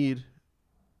there's a need,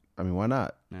 I mean, why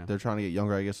not? Yeah. They're trying to get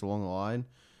younger, I guess, along the line.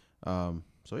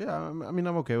 So, yeah, I mean,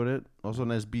 I'm okay with it. Also,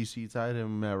 nice BC tight, him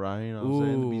and Matt Ryan. You know what I'm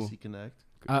saying? The BC Connect.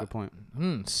 Good point.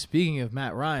 Speaking of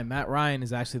Matt Ryan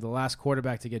is actually the last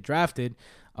quarterback to get drafted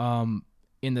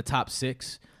in the top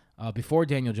 6. Before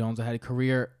Daniel Jones, I had a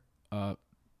career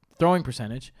throwing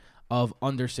percentage of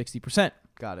under 60%.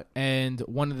 Got it. And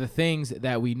one of the things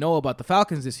that we know about the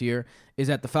Falcons this year is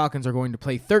that the Falcons are going to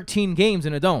play 13 games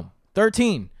in a dome.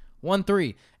 13.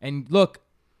 1-3. And look,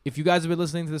 if you guys have been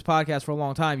listening to this podcast for a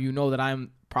long time, you know that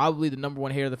I'm probably the number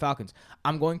one hater of the Falcons.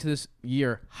 I'm going to this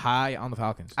year high on the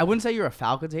Falcons. I wouldn't say you're a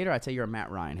Falcons hater. I'd say you're a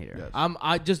Matt Ryan hater.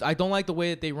 Yes. I don't like the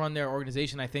way that they run their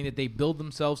organization. I think that they build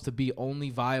themselves to be only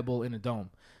viable in a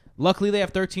dome. Luckily, they have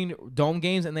 13 dome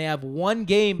games, and they have one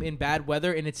game in bad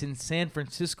weather, and it's in San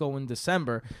Francisco in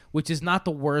December, which is not the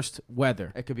worst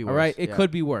weather. It could be All worse. right, it could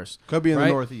be worse. Could be in right?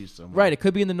 the Northeast somewhere. Right, it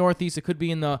could be in the Northeast. It could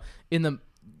be in the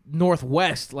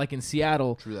Northwest, like in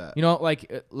Seattle. True that. You know,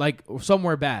 like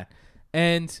somewhere bad.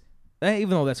 And even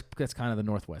though that's kind of the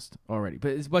Northwest already,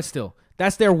 but still,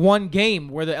 that's their one game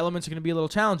where the elements are going to be a little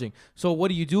challenging. So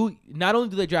what do? Not only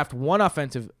do they draft one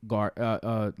offensive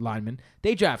lineman,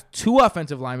 they draft two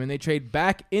offensive linemen. They trade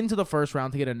back into the first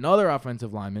round to get another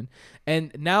offensive lineman,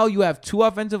 and now you have two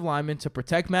offensive linemen to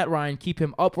protect Matt Ryan, keep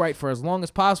him upright for as long as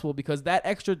possible, because that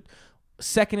extra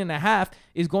second and a half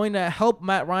is going to help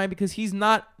Matt Ryan because he's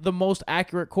not the most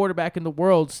accurate quarterback in the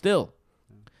world still.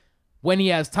 When he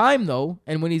has time, though,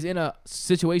 and when he's in a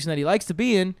situation that he likes to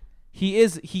be in,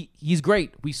 he's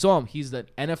great. We saw him. He's the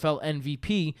NFL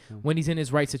MVP when he's in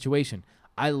his right situation.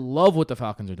 I love what the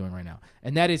Falcons are doing right now,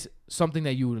 and that is something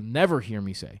that you will never hear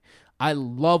me say. I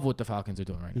love what the Falcons are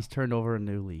doing right now. He's turned over a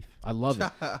new leaf. I love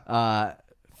it.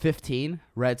 15,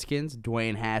 Redskins,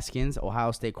 Dwayne Haskins,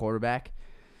 Ohio State quarterback.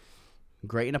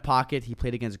 Great in the pocket. He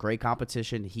played against great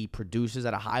competition. He produces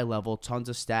at a high level, tons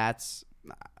of stats.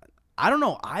 I don't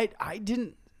know.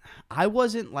 I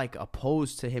wasn't like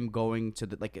opposed to him going to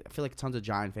I feel like tons of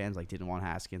Giant fans like didn't want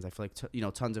Haskins. I feel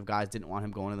like tons of guys didn't want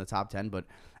him going in the top 10, but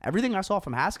everything I saw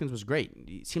from Haskins was great.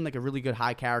 He seemed like a really good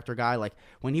high character guy. Like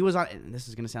when he was on, and this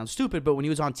is going to sound stupid, but when he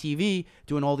was on TV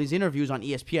doing all these interviews on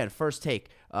ESPN, First Take,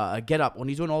 Get Up, when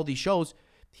he's doing all these shows,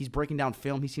 he's breaking down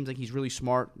film. He seems like he's really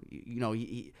smart.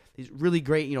 He's really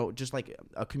great. Just like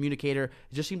a communicator.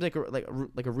 He just seems like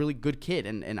a really good kid,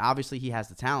 and obviously he has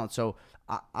the talent. So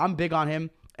I'm big on him.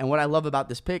 And what I love about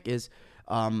this pick is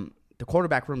the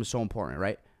quarterback room is so important,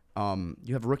 right?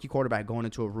 You have a rookie quarterback going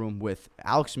into a room with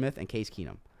Alex Smith and Case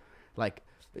Keenum.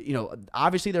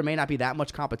 Obviously there may not be that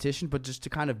much competition, but just to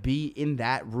kind of be in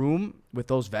that room with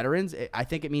those veterans, I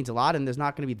think it means a lot, and there's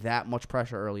not going to be that much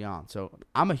pressure early on. So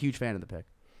I'm a huge fan of the pick.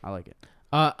 I like it.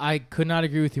 I could not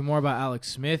agree with you more about Alex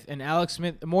Smith. And Alex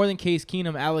Smith, more than Case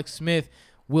Keenum, Alex Smith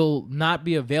will not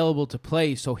be available to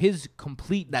play. So his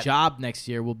complete job next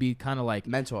year will be kind of like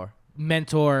mentor,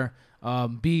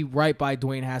 be right by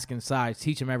Dwayne Haskins' side,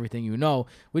 teach him everything you know,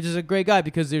 which is a great guy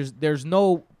because there's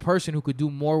no person who could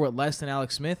do more with less than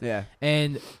Alex Smith. Yeah.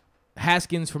 And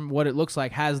Haskins, from what it looks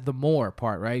like, has the more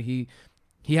part, right? He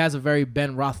has a very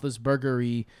Ben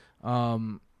Roethlisberger-y,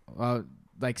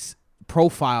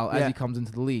 profile as he comes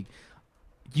into the league.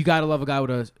 You gotta love a guy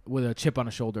with a chip on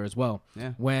his shoulder as well.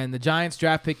 Yeah. When the Giants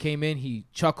draft pick came in, he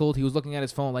chuckled. He was looking at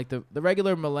his phone like the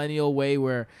regular millennial way,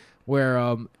 where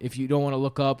if you don't want to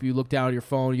look up, you look down at your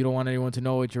phone. You don't want anyone to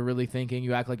know what you're really thinking.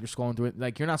 You act like you're scrolling through it.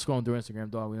 Like you're not scrolling through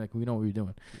Instagram, dog. We know what you're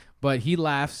doing. But he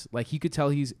laughs like he could tell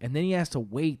and then he has to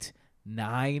wait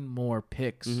 9 more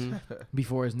picks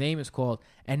before his name is called,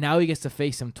 and now he gets to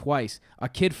face him twice. A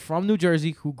kid from New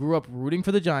Jersey who grew up rooting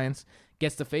for the Giants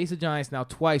gets to face the Giants now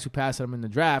twice, who passed him in the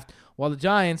draft, while the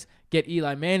Giants get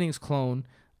Eli Manning's clone.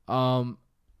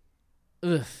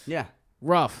 Yeah,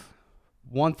 rough.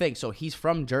 One thing, so he's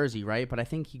from Jersey, right? But I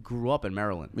think he grew up in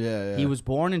Maryland. Yeah. He was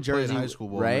born in Jersey, high school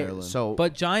ball right? in Maryland. So,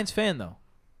 but Giants fan though.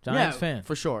 Giants fan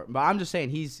for sure. But I'm just saying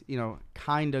he's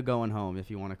kind of going home, if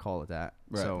you want to call it that.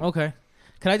 Right. So Okay.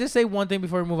 Can I just say one thing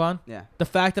before we move on? yeah, The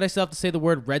fact that I still have to say the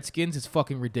word Redskins is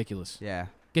fucking ridiculous. yeah,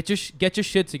 Get your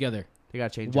shit together, they gotta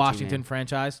change their team Washington name.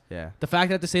 franchise. Yeah. The fact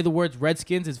that I have to say the words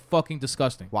Redskins is fucking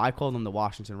disgusting. Well, I call them the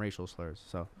Washington racial slurs.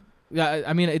 So Yeah,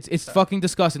 I mean it's fucking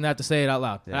disgusting to have to say it out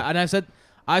loud. Yeah. And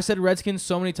I've said Redskins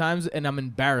so many times, and I'm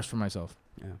embarrassed for myself.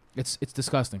 yeah. It's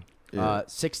disgusting.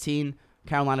 16,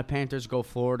 Carolina Panthers go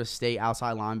Florida State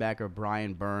outside linebacker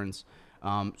Brian Burns.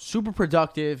 Super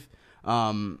productive.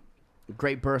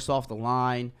 Great burst off the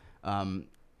line.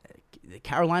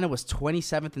 Carolina was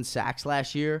 27th in sacks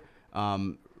last year.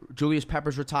 Julius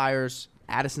Peppers retires.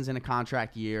 Addison's in a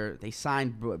contract year. They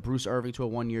signed Bruce Irving to a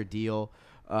 1-year deal.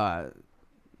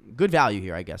 Good value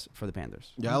here, I guess, for the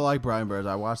Panthers. Yeah, I like Brian Burns.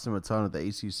 I watched him a ton at the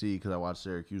ACC because I watched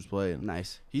Syracuse play. And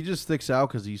Nice. he just sticks out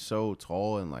because he's so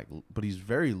tall and but he's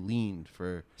very lean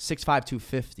for. 6'5",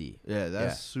 250. Yeah,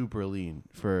 that's super lean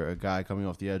for a guy coming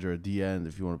off the edge or a D end,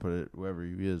 if you want to put it wherever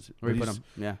he is. Where But you put he's- him?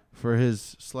 Yeah. For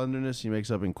his slenderness, he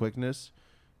makes up in quickness,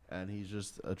 and he's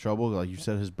just a trouble. Like you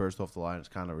said, his burst off the line is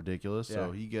kind of ridiculous. So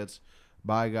Yeah. he gets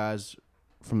by guys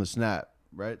from the snap,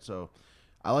 right? So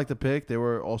I like the pick. They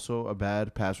were also a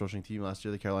bad pass rushing team last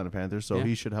year, the Carolina Panthers. So Yeah.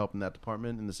 he should help in that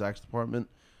department, in the sacks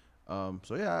department.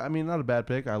 So yeah, I mean, not a bad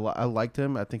pick. I liked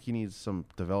him. I think he needs some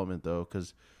development though,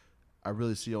 because I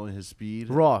really see only his speed.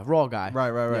 Raw guy.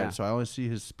 Right. Yeah. So I only see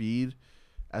his speed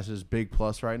as his big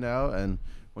plus right now. And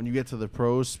when you get to the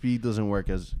pros, speed doesn't work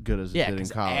as good as it did in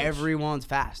college. Everyone's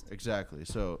fast. Exactly.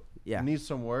 So Yeah. it needs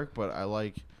some work, but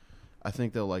I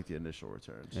think they'll like the initial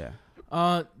returns. Yeah.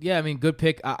 Yeah, I mean, good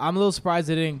pick. I'm a little surprised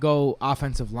they didn't go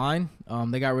offensive line.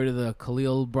 They got rid of the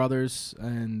Khalil brothers,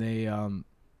 and they,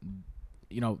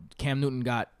 Cam Newton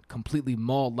got completely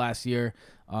mauled last year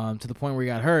to the point where he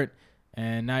got hurt,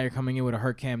 and now you're coming in with a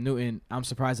hurt Cam Newton. I'm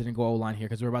surprised they didn't go O-line here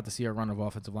because we're about to see a run of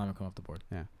offensive linemen come off the board.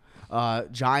 Yeah.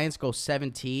 Giants go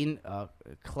 17.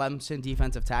 Clemson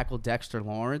defensive tackle Dexter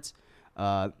Lawrence.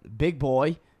 Big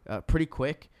boy, pretty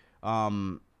quick.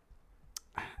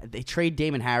 They trade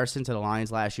Damon Harrison to the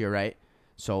Lions last year, right?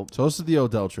 So this is the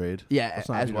Odell trade. Yeah, Let's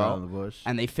not as beat around well. the bush.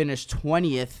 And they finished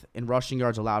 20th in rushing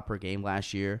yards allowed per game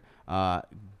last year.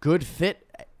 Good fit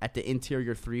at the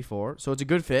interior 3-4. So it's a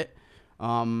good fit.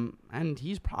 And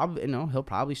he's probably, he'll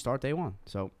probably start day one.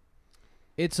 So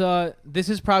It's this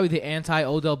is probably the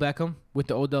anti-Odell Beckham with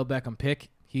the Odell Beckham pick.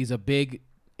 He's a big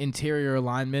interior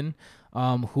lineman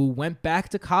who went back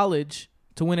to college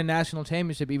to win a national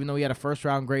championship, even though he had a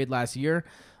first-round grade last year.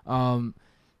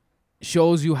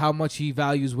 Shows you how much he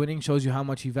values winning. Shows you how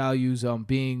much he values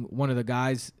being one of the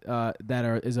guys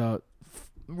is a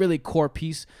really core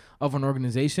piece of an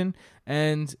organization.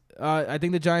 And I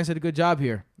think the Giants did a good job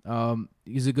here.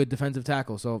 He's a good defensive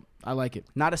tackle, so I like it.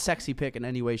 not a sexy pick in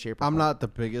any way, shape, or form. I'm not the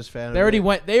biggest fan. They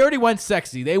already went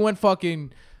sexy. They went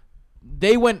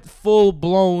full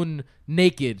blown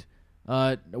naked.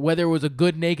 Whether it was a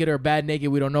good naked or a bad naked,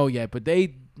 we don't know yet. But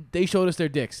they showed us their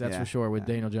dicks, that's for sure, with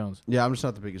Daniel Jones. Yeah, I'm just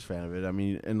not the biggest fan of it. I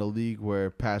mean, in a league where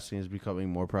passing is becoming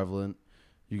more prevalent,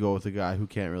 you go with a guy who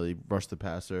can't really rush the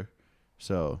passer.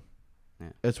 So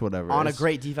it's whatever. On a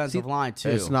great defensive line too.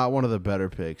 It's not one of the better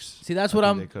picks. See, that's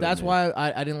why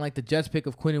I didn't like the Jets pick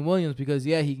of Quinnen Williams, because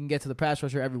he can get to the pass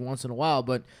rusher every once in a while,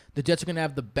 but the Jets are gonna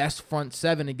have the best front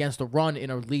seven against the run in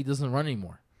a league that doesn't run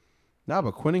anymore. No,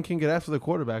 but Quinnen can get after the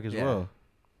quarterback as well.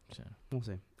 We'll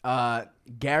see.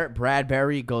 Garrett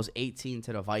Bradbury goes 18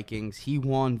 to the Vikings. He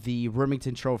won the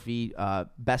Remington Trophy,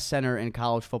 best center in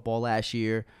college football last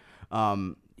year.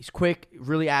 He's quick,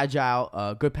 really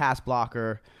agile, good pass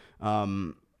blocker.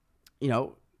 They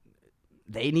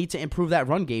need to improve that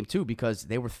run game too, because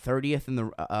they were 30th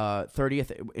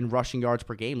in rushing yards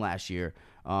per game last year.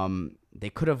 They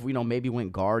could have maybe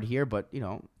went guard here, but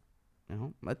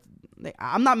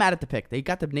I'm not mad at the pick. They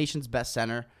got the nation's best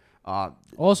center.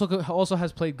 Also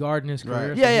has played guard in his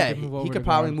career. Right. So he could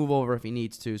probably move over if he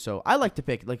needs to. So I like the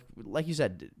pick. Like you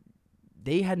said,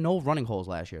 they had no running holes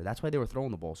last year. That's why they were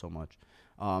throwing the ball so much.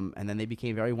 And then they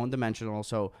became very one-dimensional.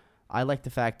 So I like the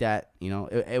fact that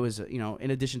it was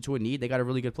in addition to a need, they got a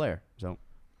really good player. So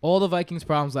all the Vikings'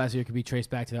 problems last year could be traced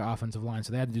back to their offensive line.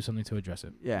 So they had to do something to address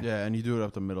it. Yeah, and you do it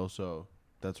up the middle, so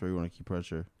that's where you want to keep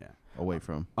pressure away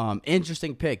from.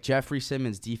 Interesting pick. Jeffrey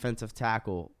Simmons, defensive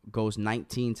tackle, goes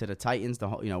 19 to the Titans,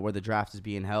 where the draft is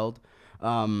being held.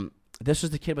 This was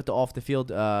the kid with the off the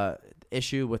field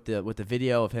issue with the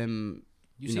video of him.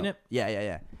 You seen it?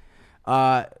 Yeah.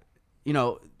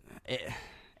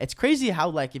 It's crazy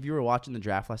how if you were watching the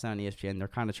draft last night on ESPN, they're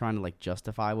kind of trying to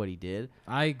justify what he did.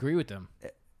 I agree with them.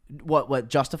 What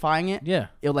justifying it? Yeah.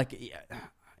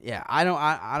 I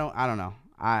don't know.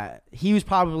 He was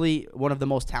probably one of the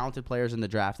most talented players in the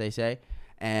draft, they say,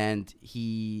 and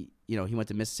he went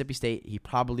to Mississippi State. He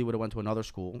probably would have went to another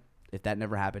school if that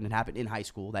never happened. It happened in high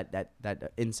school.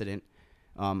 That incident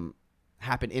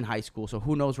happened in high school. So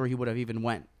who knows where he would have even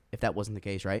went if that wasn't the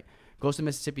case, right? Goes to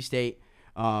Mississippi State.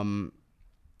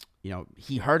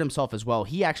 He hurt himself as well.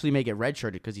 He actually may get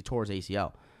redshirted because he tore his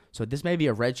ACL. So this may be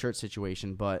a redshirt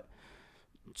situation, but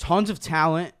tons of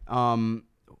talent. But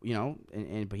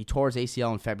he tore his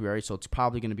ACL in February, so it's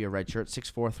probably going to be a red shirt.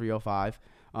 6'4", 305.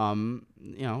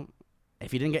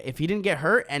 If he didn't get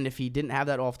hurt, and if he didn't have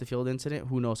that off the field incident,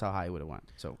 who knows how high he would have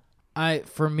went. So,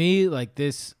 for me,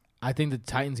 this, I think the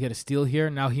Titans get a steal here.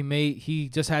 Now he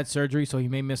just had surgery, so he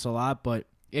may miss a lot. But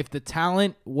if the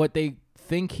talent, what they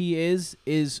think he is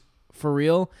for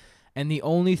real, and the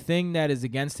only thing that is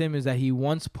against him is that he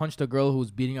once punched a girl who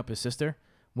was beating up his sister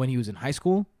when he was in high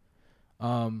school.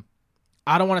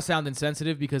 I don't want to sound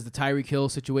insensitive because the Tyreek Hill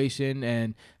situation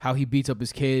and how he beats up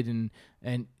his kid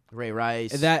and Ray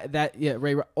Rice,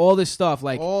 Ray, all this stuff,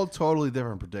 all totally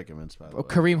different predicaments, by the way.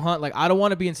 Kareem Hunt, I don't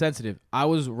want to be insensitive. I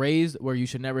was raised where you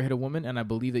should never hit a woman, and I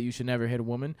believe that you should never hit a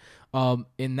woman.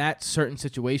 In that certain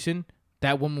situation,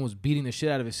 that woman was beating the shit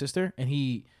out of his sister, and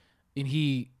he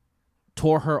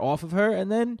tore her off of her,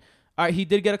 and then all right, he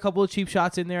did get a couple of cheap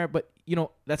shots in there, but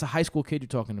that's a high school kid you're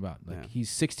talking about. Like he's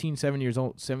 16, 17 years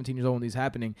old when these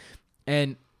happening,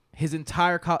 and his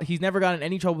entire he's never gotten in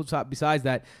any trouble besides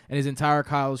that, and his entire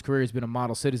college career has been a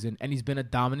model citizen, and he's been a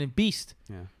dominant beast.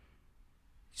 Yeah.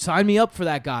 Sign me up for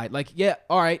that guy. Like, yeah,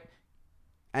 all right.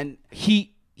 And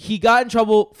he got in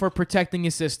trouble for protecting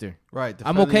his sister. Right.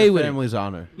 I'm okay with family's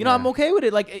honor. I'm okay with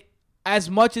it. Like, as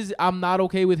much as I'm not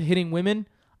okay with hitting women,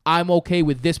 I'm okay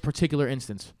with this particular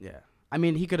instance. Yeah. I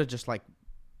mean, he could have just like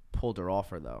pulled her off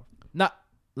her though. Let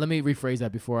me rephrase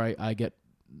that before I get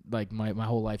like my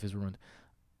whole life is ruined.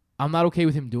 I'm not okay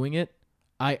with him doing it.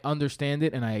 I understand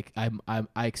it and I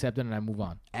accept it and I move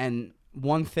on. And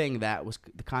one thing that was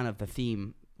kind of the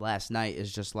theme last night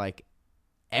is just like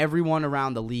everyone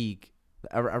around the league,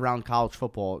 around college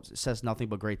football, says nothing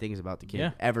but great things about the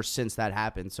kid ever since that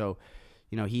happened. So,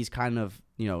 he's kind of,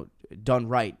 done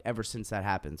right ever since that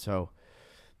happened. So,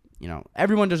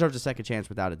 everyone deserves a second chance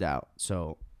without a doubt.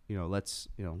 So, let's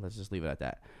just leave it at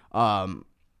that.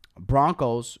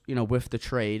 Broncos, with the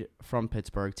trade from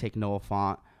Pittsburgh, take Noah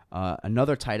Fant,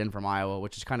 another tight end from Iowa,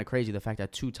 which is kind of crazy. The fact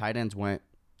that 2 tight ends went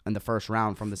in the first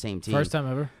round from the same team. First time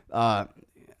ever.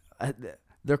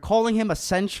 They're calling him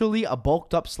essentially a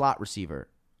bulked up slot receiver,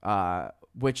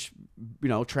 which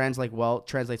translates well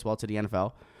to the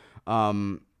NFL.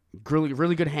 Really,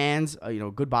 really good hands,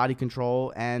 good body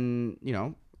control, and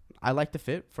I like the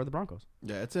fit for the Broncos.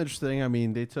 Yeah, it's interesting. I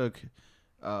mean, they took,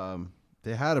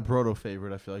 they had a proto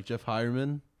favorite. I feel like Jeff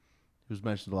Hireman, who's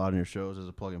mentioned a lot in your shows as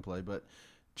a plug and play, but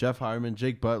Jeff Hireman,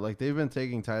 Jake Butt, like they've been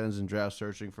taking tight ends in drafts,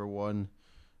 searching for one,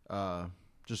 and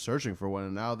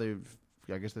now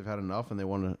I guess they've had enough, and they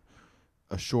want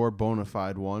a sure bona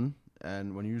fide one.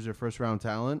 And when you use their first round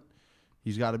talent,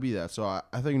 he's got to be that. So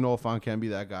I think Noah Fant can be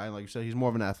that guy. And like you said, he's more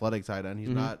of an athletic tight end. He's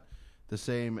not the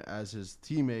same as his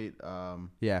teammate.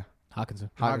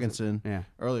 Hawkinson. Yeah.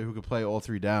 Earlier, who could play all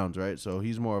 3 downs, right? So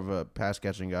he's more of a pass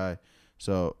catching guy.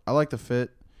 So I like the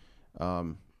fit.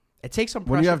 It takes some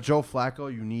pressure. When you have Joe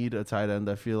Flacco, you need a tight end.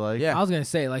 I feel like. Yeah. I was gonna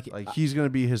say like he's gonna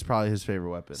be probably his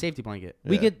favorite weapon. Safety blanket.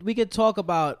 We could talk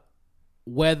about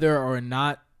whether or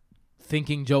not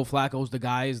thinking Joe Flacco's the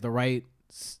guy is the right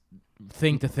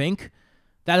thing to think.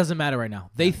 That doesn't matter right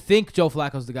now. They think Joe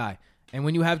Flacco's the guy. And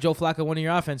when you have Joe Flacco winning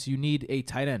your offense, you need a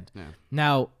tight end. Yeah.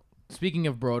 Now, speaking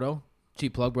of Brodo,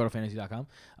 cheap plug, BrodoFantasy.com,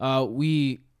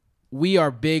 we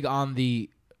are big on the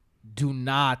do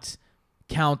not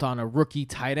count on a rookie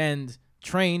tight end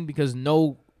train because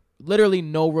literally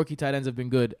no rookie tight ends have been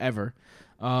good ever.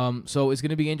 So it's going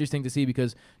to be interesting to see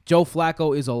because Joe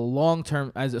Flacco is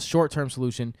a short-term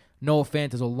solution. Noah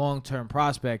Fant is a long-term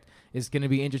prospect. It's going to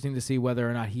be interesting to see whether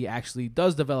or not he actually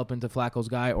does develop into Flacco's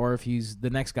guy or if he's the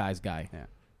next guy's guy. Yeah.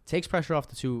 Takes pressure off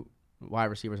the 2 wide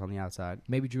receivers on the outside.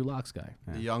 Maybe Drew Lock's guy.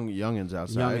 Yeah. The youngins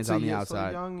outside. Youngins on the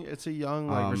outside. It's a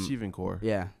young receiving core.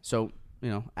 Yeah. So,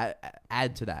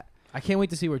 add to that. I can't wait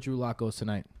to see where Drew Lock goes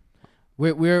tonight.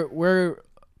 The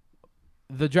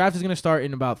draft is going to start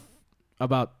in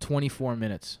about 24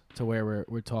 minutes to where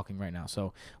we're talking right now.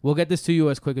 So we'll get this to you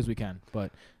as quick as we can.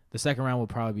 But the second round will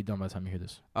probably be done by the time you hear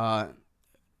this.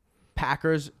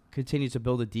 Packers continue to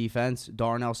build a defense.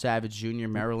 Darnell Savage Jr.,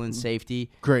 Maryland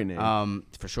safety. Great name.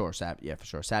 For sure. For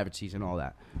sure. Savage season, all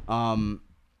that.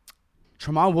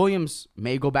 Tramon Williams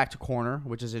may go back to corner,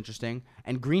 which is interesting.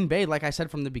 And Green Bay, like I said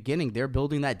from the beginning, they're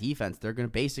building that defense. They're going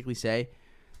to basically say,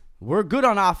 we're good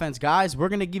on offense, guys. We're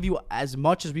going to give you as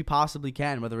much as we possibly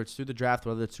can, whether it's through the draft,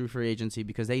 whether it's through free agency,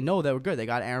 because they know that we're good. They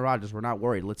got Aaron Rodgers. We're not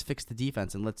worried. Let's fix the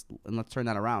defense and let's turn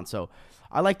that around. So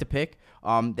I like the pick.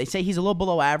 They say he's a little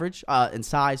below average in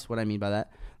size. What I mean by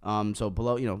that, so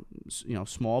below,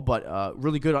 small, but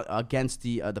really good against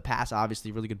the pass.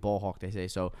 Obviously, really good ball hawk. They say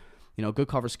so. Good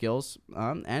cover skills.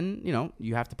 And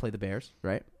you have to play the Bears,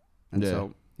 right? And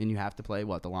you have to play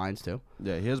the Lions too.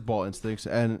 Yeah, he has ball instincts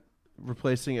and.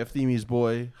 Replacing Eftimi's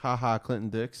boy, Clinton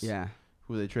Dix. Yeah.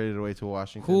 Who they traded away to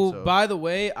Washington. Who, by the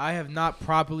way, I have not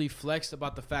properly flexed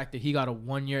about the fact that he got a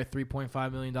 1-year,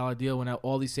 $3.5 million deal when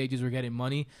all these sages were getting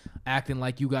money, acting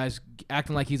like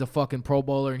he's a fucking Pro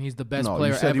Bowler and he's the best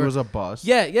player ever. You said he was a bust.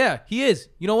 Yeah, he is.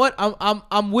 You know what?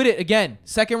 I'm with it again.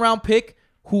 2nd round pick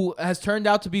who has turned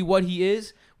out to be what he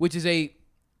is, which is a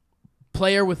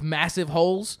player with massive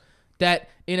holes. That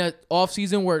in an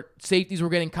offseason where safeties were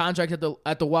getting contracts at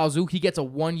the Wazoo, he gets a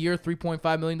 1-year,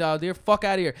 $3.5 million deal. Fuck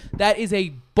out of here. That is a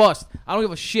bust. I don't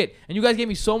give a shit. And you guys gave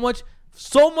me so much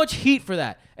heat for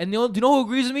that. And do you know who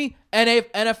agrees with me?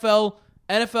 NFL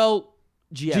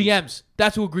GMs.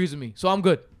 That's who agrees with me. So I'm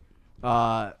good.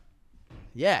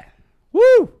 Yeah.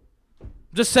 Woo!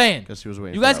 Just saying. Guess he was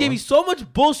waiting. You guys gave me so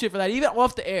much bullshit for that, even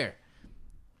off the air.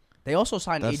 They also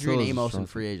signed That Adrian still is a Amos strong in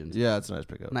free agency. Yeah, it's a nice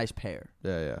pickup. Nice pair.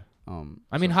 Yeah.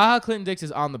 I mean, HaHa Clinton Dix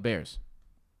is on the Bears.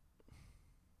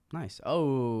 Nice.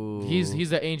 Oh, He's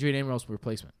the Adrian Amos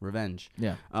replacement. revenge.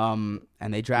 Yeah. And they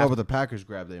No, drafted. but the Packers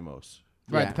grabbed Amos.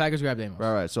 Right. Yeah. The Packers grabbed Amos.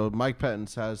 Right. So Mike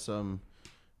Pettins has some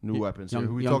new weapons young- here.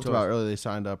 Who we young talked about toys. earlier, they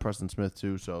signed Preston Smith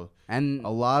too. So and a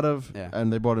lot of, Yeah.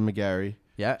 and they brought in McGarry.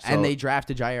 yeah, so and they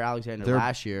drafted Jair Alexander They're-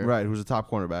 last year. Right, who's a top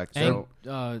cornerback. And,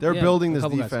 So they're building a this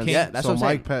couple guys. defense. King- Yeah, that's so what I'm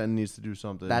saying. Mike Pettin needs to do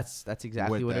something. That's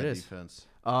exactly with what it that is. Defense.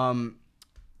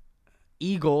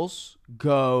 Eagles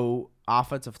go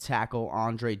offensive tackle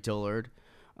Andre Dillard.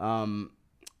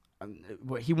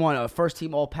 He won a first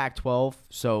team All Pac-12,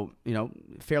 so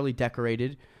fairly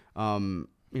decorated.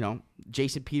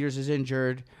 Jason Peters is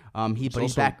injured. He's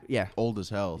also back. Yeah, Old as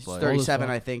hell. he's So, like, 37,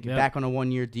 Old as I think. fuck. Back on a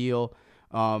 1-year deal.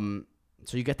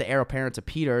 So you get the heir apparent to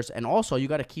Peters, and also you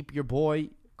got to keep your boy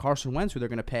Carson Wentz, who they're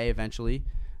going to pay eventually,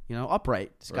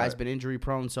 upright. This guy's Right. been injury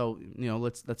prone, so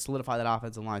let's solidify that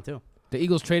offensive line too. The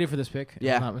Eagles traded for this pick, if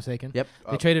Yeah. I'm not mistaken. Yep.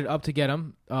 They traded up to get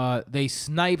him. They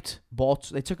sniped.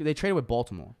 They traded with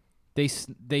Baltimore. They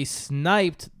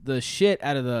sniped the shit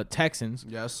out of the Texans,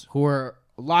 yes. who were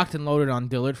locked and loaded on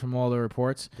Dillard from all the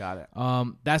reports. Got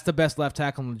it. That's the best left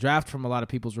tackle in the draft from a lot of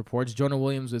people's reports. Jonah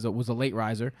Williams was a late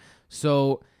riser.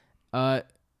 So, I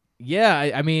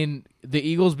mean, the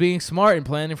Eagles being smart and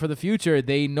planning for the future,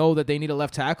 they know that they need a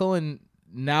left tackle, and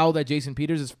now that Jason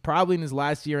Peters is probably in his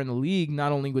last year in the league,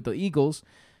 not only with the Eagles,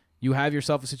 you have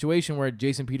yourself a situation where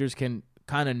Jason Peters can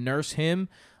kind of nurse him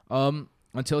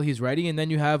until he's ready, and then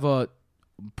you have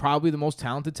probably the most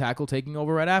talented tackle taking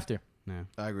over right after. Yeah.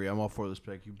 I agree. I'm all for this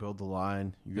pick. You build the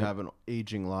line. You have an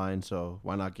aging line, so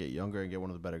why not get younger and get one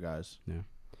of the better guys? Yeah.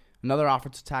 Another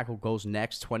offensive tackle goes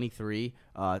next, 23.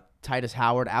 Titus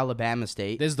Howard, Alabama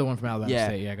State. This is the one from Alabama Yeah.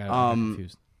 State. Yeah, I got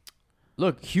confused.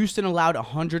 Look, Houston allowed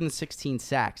 116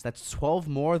 sacks. That's 12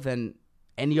 more than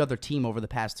any other team over the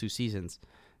past 2 seasons.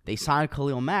 They signed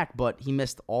Khalil Mack, but he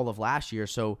missed all of last year.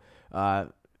 So,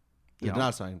 Did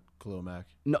not sign Khalil Mack.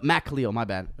 No, Matt Khalil, my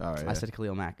bad. All right, I yeah. said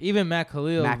Khalil Mack. Even Matt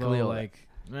Khalil, Matt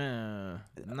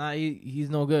he's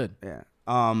no good. Yeah.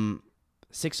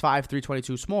 6'5",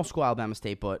 322, small school, Alabama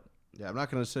State, but Yeah, I'm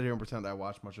not going to sit here and pretend I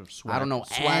watch much of swag. I don't know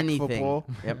swag anything. Football,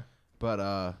 Yep.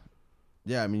 but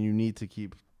yeah, I mean, you need to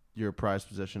keep your prize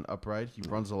position upright. He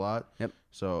runs a lot. Yep.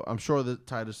 So I'm sure that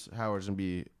Titus Howard's going to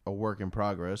be a work in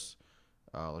progress.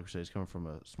 Like we say, he's coming from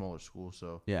a smaller school,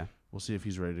 so Yeah. we'll see if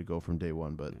he's ready to go from day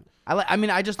one. But I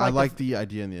like the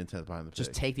idea and the intent behind the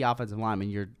just pick. take the offensive lineman.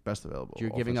 You're Best available.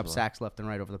 giving up offensive line. sacks left and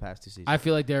right over the past 2 seasons. I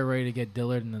feel like they're ready to get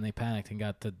Dillard, and then they panicked and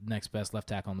got the next best left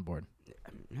tackle on the board.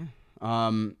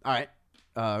 All right.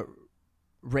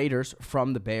 Raiders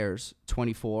from the Bears,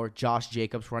 24. Josh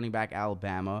Jacobs, running back,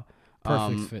 Alabama.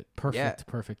 Perfect fit. yeah.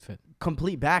 Perfect fit.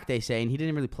 Complete back, they say, and he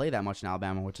didn't really play that much in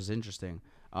Alabama, which is interesting.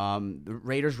 The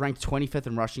Raiders ranked 25th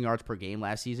in rushing yards per game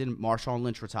last season. Marshawn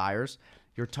Lynch retires.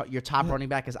 Your top running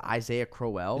back is Isaiah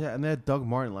Crowell. Yeah, and they had Doug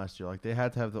Martin last year. Like, they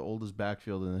had to have the oldest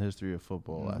backfield in the history of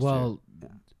football last year. Well,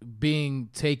 being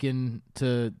taken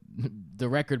to the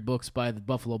record books by the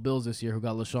Buffalo Bills this year, who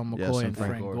got LaShawn Yes, McCoy and and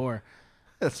Frank Frank Gore. Gore.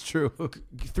 That's true.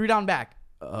 3 down back.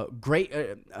 Great,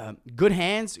 good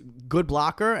hands, good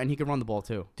blocker, and he can run the ball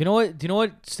too. Do you know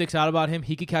what sticks out about him?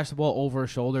 He could catch the ball over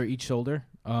each shoulder.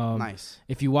 Nice.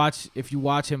 If you watch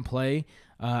him play,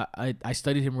 I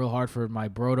studied him real hard for my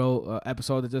Brodo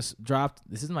episode that just dropped.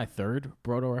 This is my 3rd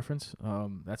Brodo reference.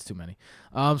 That's too many.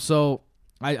 So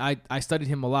I studied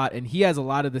him a lot, and he has a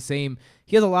lot of the same.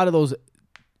 He has a lot of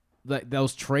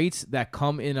those traits that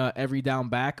come in a every down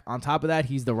back. On top of that,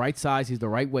 he's the right size, he's the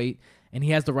right weight, and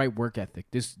he has the right work ethic.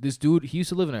 This dude, he used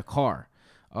to live in a car.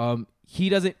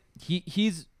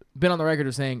 He's been on the record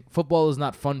of saying football is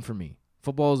not fun for me.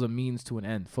 Football is a means to an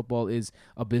end. Football is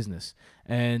a business.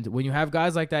 And when you have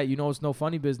guys like that, you know it's no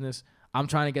funny business. I'm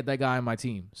trying to get that guy on my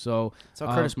team. So That's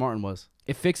how Curtis Martin was.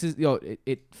 it fixes,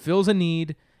 it fills a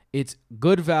need. It's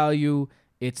good value.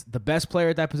 It's the best player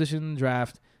at that position in the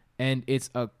draft. And it's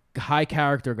a high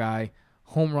character guy,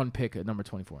 home run pick at number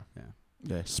 24. Yeah,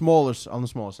 on the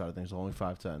smaller side of things, only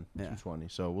 5'10", Yeah. 220.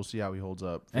 So we'll see how he holds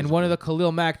up. And one of the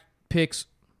Khalil Mack picks,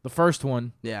 the first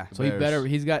one. Yeah. So Bears.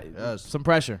 he's got Yes. some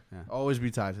pressure. Always be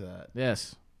tied to that.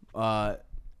 Yes.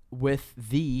 With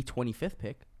the 25th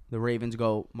pick, the Ravens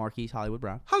go Marquise Hollywood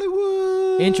Brown.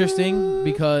 Hollywood. Interesting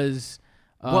because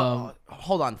Well,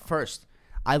 hold on. First,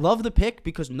 I love the pick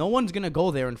because no one's going to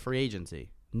go there in free agency.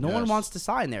 No one Yes. wants to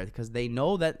sign there because they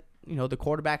know that, the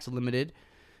quarterback's limited.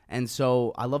 And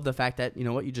so I love the fact that,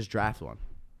 you just draft one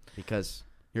because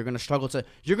you're going to struggle to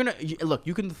 – look,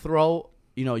 you can throw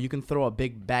a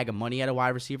big bag of money at a wide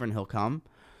receiver and he'll come.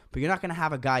 But you're not going to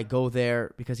have a guy go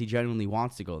there because he genuinely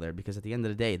wants to go there, because at the end of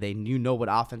the day, you know what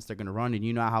offense they're going to run, and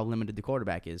you know how limited the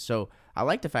quarterback is. So I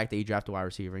like the fact that you draft a wide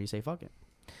receiver and you say, fuck it.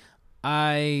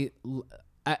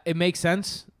 It makes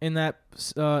sense in that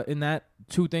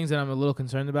two things that I'm a little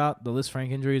concerned about. The Liz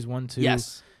Frank injury is one, too.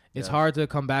 Yes. It's hard to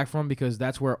come back from because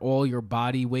that's where all your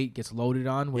body weight gets loaded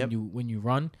on when you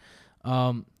run.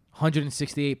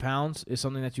 168 pounds is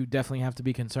something that you definitely have to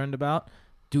be concerned about.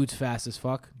 Dude's fast as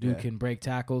fuck. Dude can break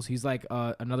tackles. He's like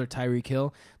another Tyreek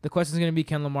Hill. The question is going to be,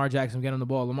 can Lamar Jackson get on the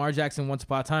ball? Lamar Jackson once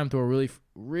upon a time threw a really,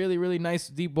 really, really nice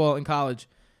deep ball in college.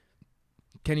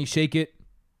 Can he shake it?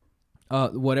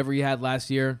 Whatever he had last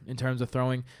year in terms of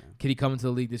throwing, can he come into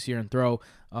the league this year and throw?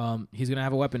 He's going to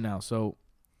have a weapon now. So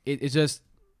it's just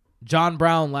John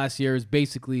Brown last year is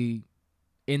basically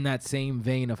in that same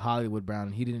vein of Hollywood Brown.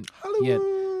 And he didn't yet.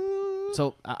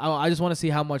 So I just want to see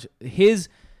how much his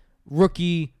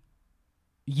rookie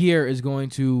year is going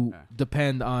to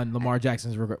depend on Lamar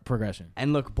Jackson's progression.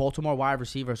 And look, Baltimore wide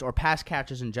receivers or pass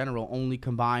catchers in general only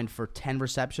combined for 10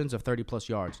 receptions of 30-plus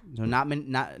yards. So not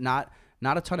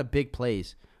a ton of big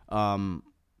plays from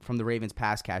the Ravens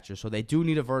pass catchers. So they do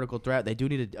need a vertical threat. They do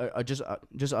need just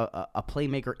a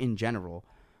playmaker in general.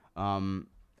 And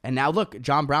now look,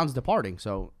 John Brown's departing.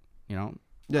 So, you know.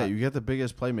 Yeah, you get the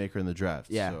biggest playmaker in the draft.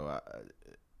 Yeah. So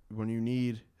when you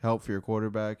need help for your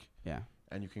quarterback,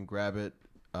 and you can grab it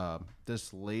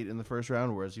this late in the first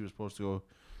round, whereas he was supposed to go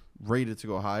rated to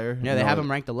go higher. Yeah, they have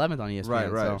him ranked 11th on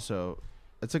ESPN. Right. So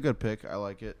it's a good pick. I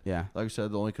like it. Yeah. Like I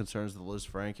said, the only concern is the Liz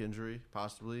Frank injury,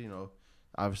 possibly. You know,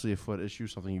 obviously a foot issue,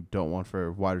 something you don't want for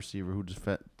a wide receiver who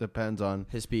depends on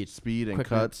his speed and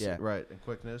quickness, cuts, right, and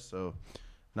quickness. So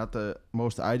not the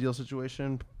most ideal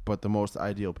situation, but the most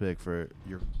ideal pick for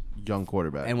your young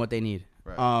quarterback. And what they need.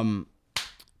 Right.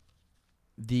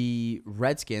 The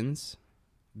Redskins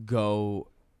go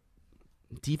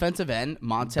defensive end,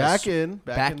 Montez. Back in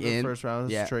the first round of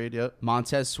this trade, yep.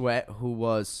 Montez Sweat, who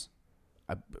was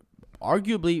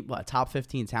arguably a top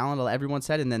 15 talent, everyone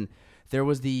said. And then there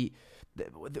was the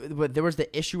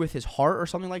issue with his heart or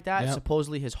something like that. Yep.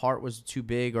 Supposedly his heart was too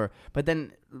big, but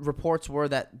then reports were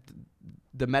that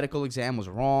the medical exam was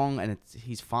wrong and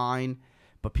he's fine.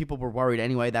 But people were worried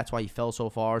anyway. That's why he fell so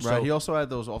far. Right. So he also had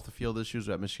those off the field issues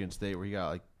at Michigan State where he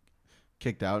got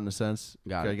kicked out in a sense. He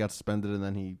got suspended and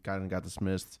then he kind of got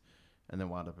dismissed and then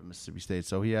wound up at Mississippi State.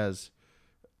 So he has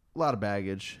a lot of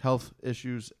baggage, health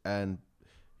issues, and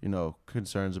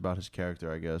concerns about his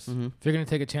character, I guess. Mm-hmm. If you're gonna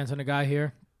take a chance on a guy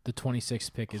here, the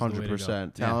 26th pick is 100%. The way to go.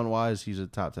 Talent-wise, he's a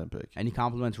top 10 pick. And he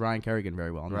complements Ryan Kerrigan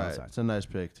very well on the outside. It's a nice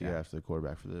pick to get after the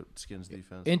quarterback for the Skins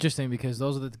defense. Interesting because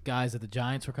those are the guys that the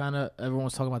Giants were everyone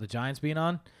was talking about the Giants being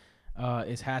on.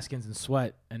 Is Haskins and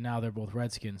Sweat, and now they're both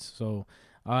Redskins. So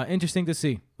interesting to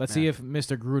see. Let's see if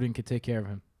Mr. Gruden can take care of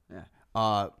him. Yeah.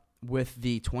 With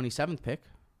the 27th pick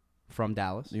from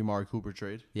Dallas. The Amari Cooper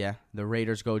trade. Yeah. The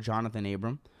Raiders go Jonathan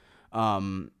Abram.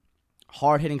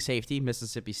 Hard-hitting safety,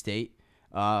 Mississippi State.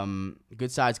 Good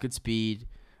size, good speed.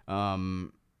 He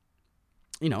can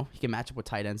match up with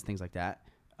tight ends, things like that.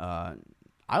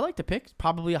 I like the pick.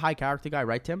 Probably a high character guy,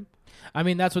 right, Tim? I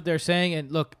mean, that's what they're saying. And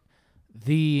look,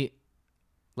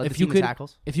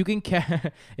 tackles. If you can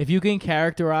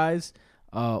characterize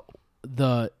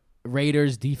the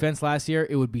Raiders' defense last year,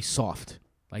 it would be soft.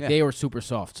 They were super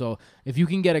soft. So if you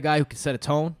can get a guy who can set a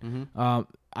tone,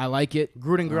 I like it.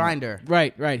 Gruden grinder.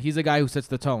 Right. He's a guy who sets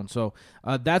the tone. So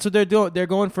that's what they're doing. They're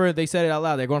going for, they said it out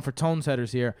loud, they're going for tone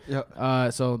setters here.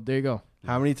 Yep. So there you go.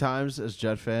 How many times as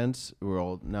Jet fans, we're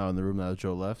all now in the room now that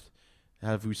Joe left,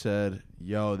 have we said,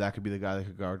 yo, that could be the guy that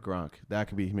could guard Gronk. That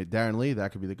could be Darren Lee.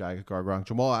 That could be the guy that could guard Gronk.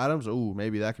 Jamal Adams,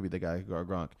 maybe that could be the guy that could guard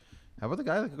Gronk. How about the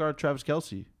guy that could guard Travis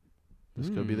Kelce? This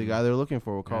could be the guy they're looking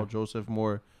for with Carl Joseph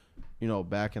more,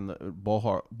 back in the ball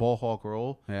hawk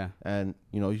role. Yeah. And,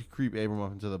 you creep Abram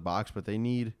up into the box, but they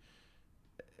need,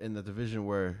 in the division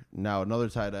where now another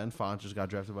tight end, Font just got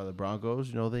drafted by the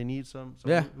Broncos, they need someone who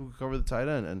can cover the tight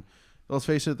end. And let's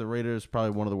face it, the Raiders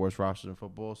probably one of the worst rosters in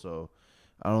football, so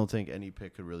I don't think any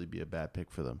pick could really be a bad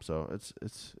pick for them. So it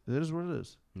is what it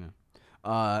is. Yeah.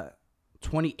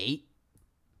 28,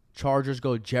 Chargers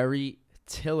go Jerry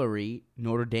Tillery,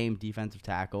 Notre Dame defensive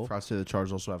tackle. I say the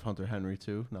Chargers also have Hunter Henry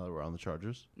too. Now that we're on the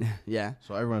Chargers, yeah.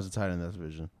 So everyone's a tight end in that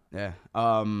division. Yeah.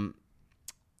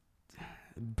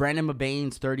 Brandon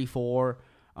McBain's 34.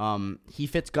 He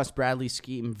fits Gus Bradley's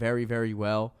scheme very, very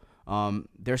well.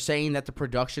 They're saying that the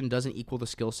production doesn't equal the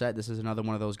skill set. This is another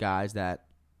one of those guys that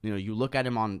you look at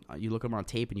him on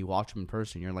tape and you watch him in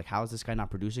person. You're like, how is this guy not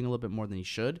producing a little bit more than he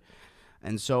should?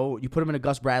 And so you put him in a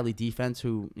Gus Bradley defense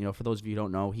who, for those of you who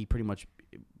don't know, he pretty much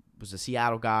was a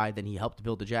Seattle guy. Then he helped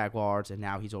build the Jaguars, and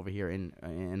now he's over here in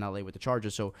LA with the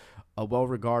Chargers. So a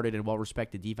well-regarded and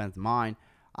well-respected defensive mind.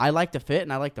 I like the fit,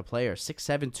 and I like the player.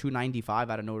 6'7", 295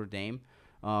 out of Notre Dame.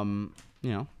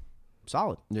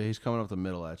 Solid. Yeah, he's coming up the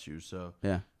middle at you, so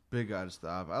Yeah. big guy to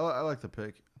stop. I like the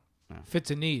pick.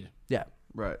 Fits a need, Yeah.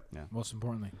 Right. most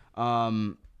importantly.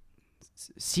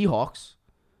 Seahawks.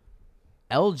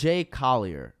 L.J.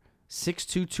 Collier,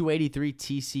 6'2", 283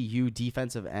 TCU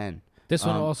defensive end. This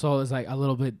one also is like a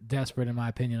little bit desperate in my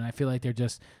opinion. I feel like they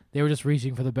were just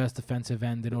reaching for the best defensive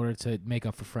end in order to make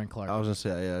up for Frank Clark. I was gonna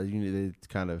say, yeah, they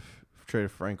kind of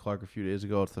traded Frank Clark a few days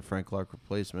ago. It's the Frank Clark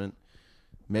replacement.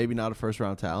 Maybe not a first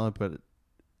round talent, but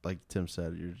like Tim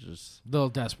said, you're just a little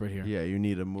desperate here. Yeah, you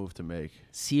need a move to make.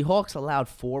 Seahawks allowed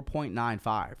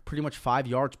 4.95, pretty much 5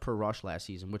 yards per rush last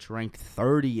season, which ranked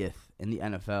 30th in the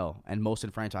NFL and most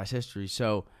in franchise history.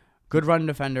 So, good running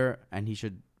defender, and he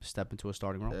should step into a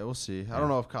starting role. Yeah, we'll see. I don't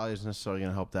know if Collier's necessarily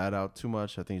going to help that out too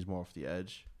much. I think he's more off the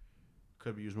edge.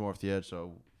 Could be used more off the edge.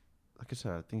 So, like I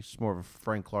said, I think it's more of a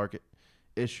Frank Clark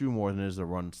issue more than it is a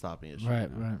run-stopping issue.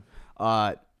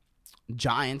 Right.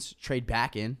 Giants trade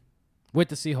back in. With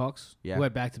the Seahawks, Yeah. who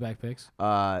had back-to-back picks.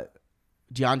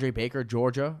 DeAndre Baker,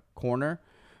 Georgia, corner.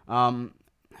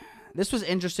 This was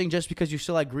interesting just because you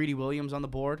still had Greedy Williams on the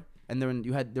board, and then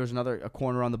there was a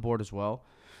corner on the board as well.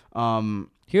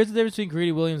 Here's the difference between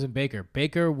Greedy Williams and Baker.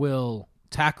 Baker will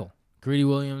tackle. Greedy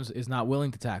Williams is not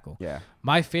willing to tackle. Yeah.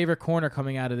 My favorite corner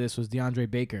coming out of this was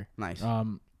DeAndre Baker. Nice.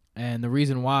 And the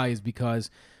reason why is because,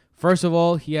 first of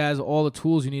all, he has all the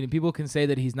tools you need. And people can say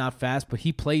that he's not fast, but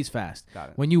he plays fast.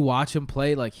 Got it. When you watch him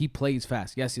play, like, he plays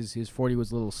fast. Yes, his 40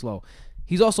 was a little slow.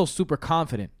 He's also super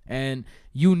confident. And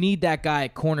you need that guy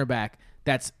at cornerback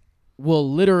that's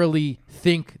will literally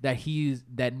think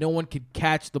that no one could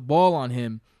catch the ball on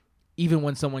him even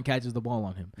when someone catches the ball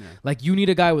on him. Yeah. Like, you need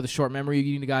a guy with a short memory.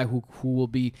 You need a guy who will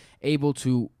be able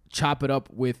to chop it up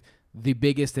with the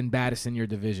biggest and baddest in your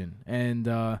division. And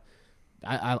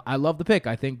I love the pick.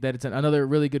 I think that it's another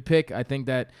really good pick. I think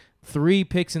that 3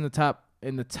 picks in the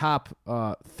top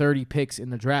 30 picks in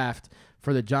the draft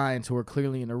for the Giants, who are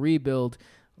clearly in a rebuild.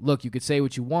 Look, you could say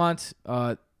what you want.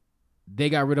 They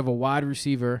got rid of a wide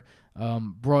receiver,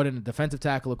 brought in a defensive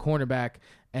tackle, a cornerback,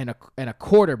 and a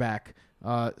quarterback.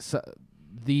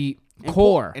 The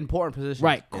core important position,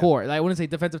 right? Yeah. Core. I wouldn't say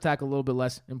defensive tackle, a little bit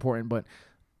less important, but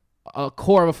a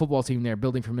core of a football team there,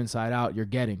 building from inside out. You're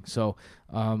getting so.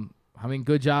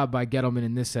 Good job by Gettleman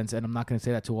in this sense, and I'm not going to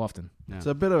say that too often. Yeah. It's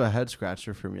a bit of a head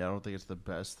scratcher for me. I don't think it's the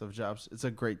best of jobs. It's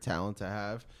a great talent to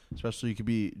have, especially you could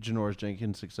be Janoris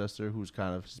Jenkins' successor, his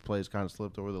play has kind of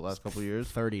slipped over the last couple of years.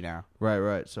 30 now.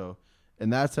 Right. So,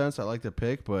 in that sense, I like the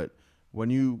pick, but when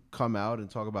you come out and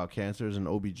talk about cancers and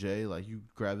OBJ, like, you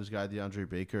grab this guy, DeAndre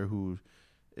Baker, who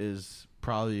is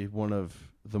probably one of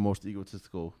the most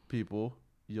egotistical people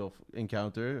you'll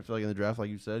encounter. I feel like in the draft, like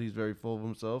you said, he's very full of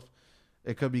himself.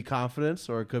 It could be confidence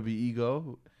or it could be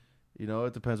ego. You know,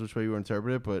 it depends which way you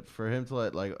interpret it. But for him to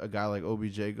let like a guy like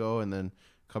OBJ go and then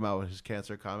come out with his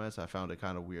cancer comments, I found it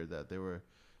kind of weird that they were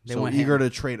so eager to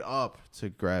trade up to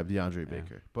grab DeAndre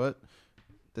Baker. But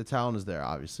the talent is there,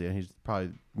 obviously, and he's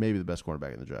probably maybe the best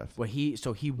cornerback in the draft. Well,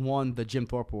 he won the Jim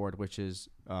Thorpe Award, which is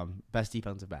best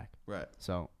defensive back. Right.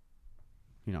 So,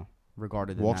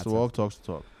 regarded walks the walk, talks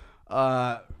the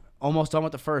talk. Almost done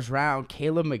with the first round.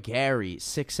 Caleb McGarry,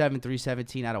 6'7",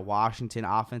 317 out of Washington,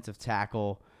 offensive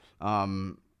tackle.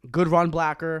 Good run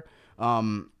blocker.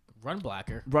 Run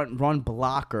blocker? Run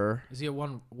blocker. Is he a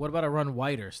one? What about a run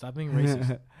whiter? Stop being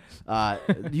racist.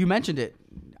 You mentioned it.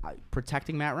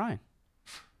 Protecting Matt Ryan.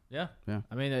 Yeah.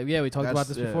 I mean, we talked about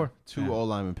this before. 2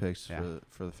 O-lineman picks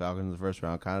for the Falcons in the first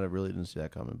round. Kind of really didn't see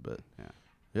that coming, but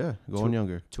going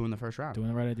younger. 2 in the first round. Doing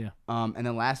the right idea. And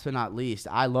then last but not least,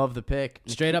 I love the pick.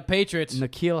 Straight up Patriots.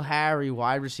 N'Keal Harry,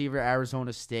 wide receiver,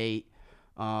 Arizona State.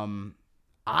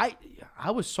 I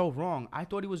was so wrong. I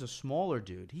thought he was a smaller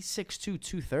dude. He's 6'2",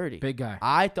 230. Big guy.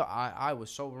 I thought I was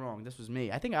so wrong. This was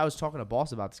me. I think I was talking to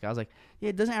Boss about this guy. I was like,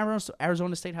 yeah, doesn't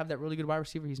Arizona State have that really good wide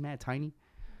receiver? He's mad tiny.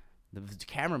 The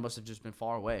camera must have just been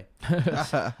far away.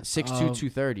 6'2",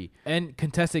 230. And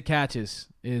contested catches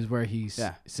is where he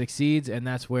succeeds, and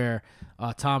that's where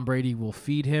Tom Brady will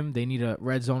feed him. They need a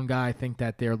red zone guy. I think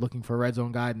that they're looking for a red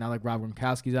zone guy now, like Rob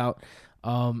Gronkowski's out.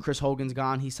 Chris Hogan's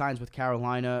gone. He signs with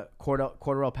Carolina.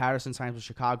 Cordarrelle Patterson signs with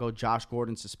Chicago. Josh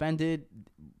Gordon suspended.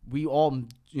 We all,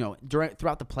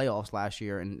 throughout the playoffs last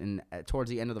year and towards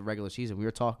the end of the regular season, we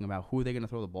were talking about who are they going to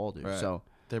throw the ball to. Right. So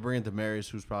they bring in Demaryius,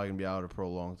 who's probably going to be out a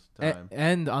prolonged time.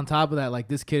 And on top of that, like,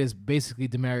 this kid is basically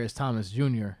Demaryius Thomas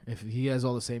Jr. If he has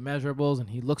all the same measurables, and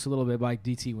he looks a little bit like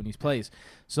DT when he plays.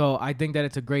 So I think that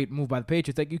it's a great move by the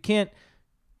Patriots. Like, you can't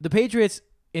the Patriots,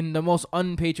 in the most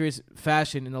un-Patriots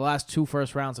fashion, in the last 2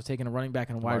 first rounds, have taken a running back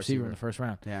and a wide receiver in the first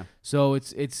round. Yeah. So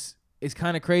it's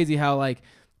kind of crazy how like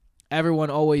everyone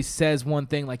always says one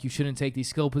thing, like you shouldn't take these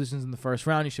skill positions in the first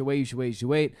round. You should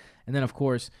wait. And then, of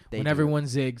course, when everyone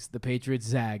zigs, the Patriots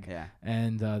zag. Yeah.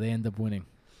 And they end up winning.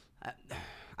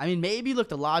 I mean, maybe look,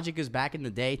 the logic is back in the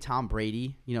day, Tom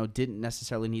Brady, didn't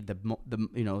necessarily need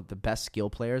the best skill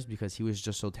players because he was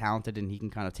just so talented and he can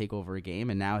kind of take over a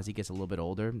game. And now as he gets a little bit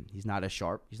older, he's not as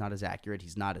sharp, he's not as accurate,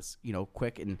 he's not as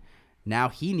quick, and now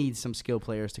he needs some skill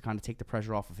players to kind of take the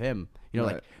pressure off of him.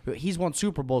 Right. Like he's won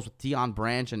Super Bowls with Deion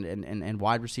Branch and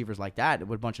wide receivers like that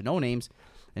with a bunch of no names.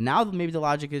 And now maybe the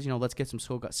logic is, let's get some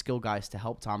skill guys to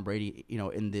help Tom Brady,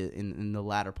 in the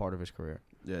latter part of his career.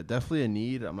 Yeah, definitely a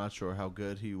need. I'm not sure how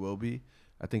good he will be.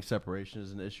 I think separation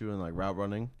is an issue in like route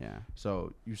running. Yeah.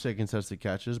 So you say contested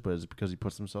catches, but is it because he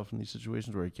puts himself in these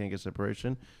situations where he can't get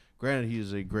separation? Granted, he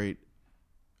is a great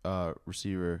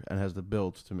receiver and has the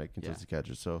build to make contested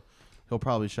catches, so he'll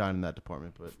probably shine in that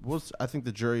department. But I think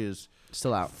the jury is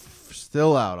still out.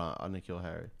 On N'Keal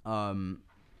Harry.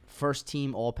 First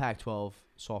team All Pac-12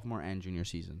 sophomore and junior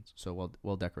seasons, so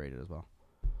well decorated as well.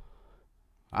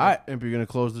 All right, Imp, you're gonna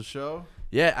close the show.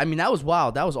 Yeah, I mean that was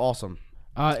wild. That was awesome.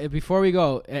 Before we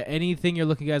go, anything you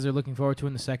guys are looking forward to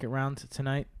in the second round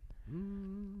tonight?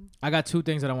 I got 2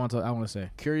 things that I want to say.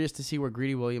 Curious to see where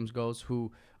Greedy Williams goes,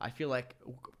 who I feel like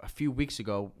a few weeks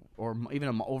ago, or even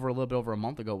a little bit over a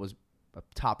month ago, was a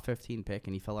top 15 pick,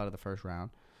 and he fell out of the first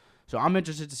round. So I'm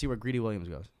interested to see where Greedy Williams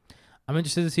goes. I'm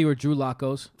interested to see where Drew Lock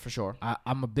goes. For sure.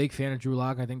 I'm a big fan of Drew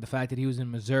Lock. I think the fact that he was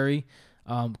in Missouri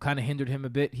kind of hindered him a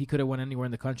bit. He could have went anywhere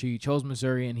in the country. He chose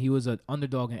Missouri, and he was an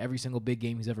underdog in every single big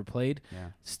game he's ever played. Yeah.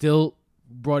 Still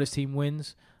brought his team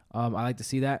wins. I like to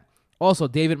see that. Also,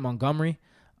 David Montgomery,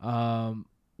 one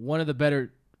of the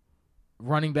better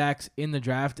running backs in the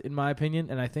draft, in my opinion,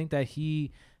 and I think that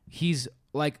he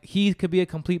could be a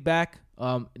complete back.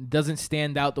 Doesn't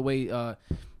stand out the way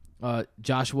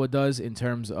Joshua does in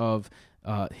terms of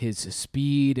his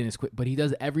speed and his quick, but he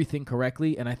does everything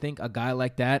correctly, and I think a guy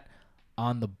like that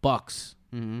on the Bucs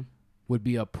would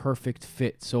be a perfect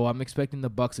fit. So I'm expecting the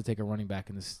Bucs to take a running back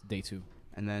in this day 2.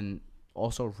 And then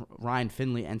also Ryan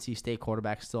Finley, NC State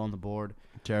quarterback, still on the board.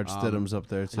 Jared Stidham's up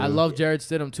there too. I love Jared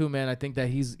Stidham too, man. I think that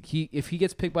if he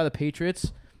gets picked by the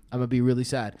Patriots, I'm gonna be really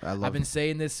sad. I've been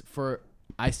saying this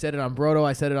I said it on Brodo.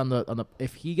 I said it on the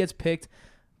if he gets picked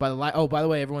by the by the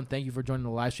way, everyone, thank you for joining the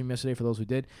live stream yesterday. For those who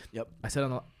did, yep. I said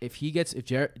if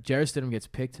Jared Stidham gets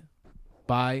picked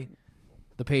by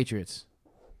the Patriots,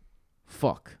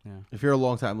 fuck. Yeah. If you're a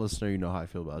long-time listener, you know how I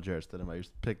feel about Jared Stidham. I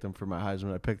used to pick him for my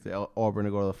Heisman. I picked Auburn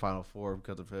to go to the Final Four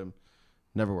because of him.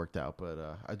 Never worked out,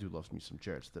 but I do love me some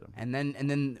Jared Stidham. And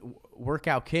then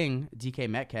workout king DK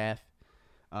Metcalf,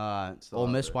 Ole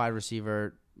Miss wide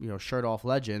receiver, shirt off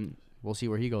legend. We'll see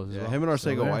where he goes. Yeah, him and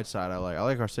Arcega-Whiteside. I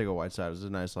like Arcega-Whiteside. It's a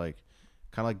nice kind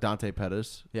of like Dante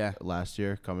Pettis. Yeah, last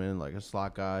year come in like a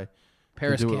slot guy.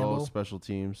 Paris do Campbell, all special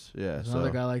teams. Yeah, there's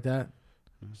another guy like that.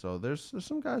 So there's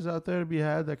some guys out there to be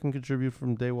had that can contribute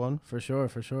from day one. For sure.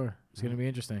 It's gonna be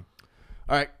interesting.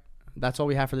 All right, that's all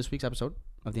we have for this week's episode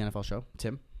of the NFL Show.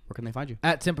 Tim, where can they find you?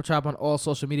 At Tim Petrop on all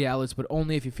social media outlets, but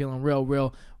only if you're feeling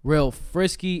real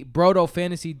frisky.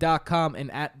 BrodoFantasy.com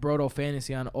and at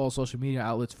BrodoFantasy on all social media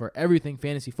outlets for everything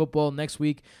fantasy football. Next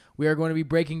week, we are going to be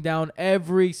breaking down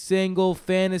every single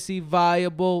fantasy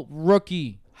viable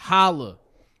rookie. Holla.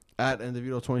 At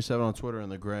Indivito27 on Twitter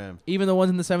and the gram. Even the ones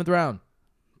in the 7th round.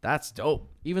 That's dope.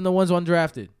 Even the ones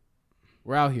undrafted.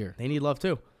 We're out here. They need love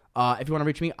too. If you want to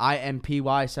reach me,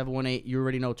 IMPY718. You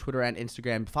already know Twitter and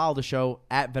Instagram. Follow the show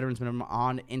at Veterans Minimum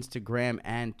on Instagram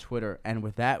and Twitter. And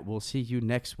with that, we'll see you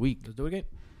next week. Let's do it again.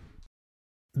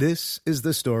 This is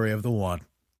the story of the one.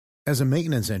 As a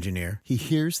maintenance engineer, he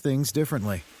hears things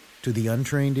differently. To the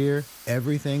untrained ear,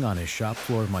 everything on his shop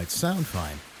floor might sound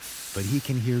fine, but he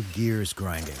can hear gears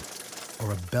grinding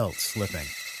or a belt slipping.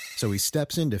 So he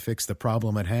steps in to fix the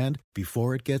problem at hand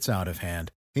before it gets out of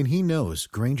hand. And he knows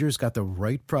Grainger's got the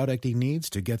right product he needs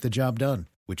to get the job done,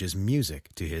 which is music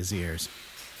to his ears.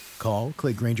 Call,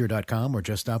 click Grainger.com, or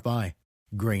just stop by.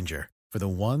 Grainger, for the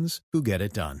ones who get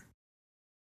it done.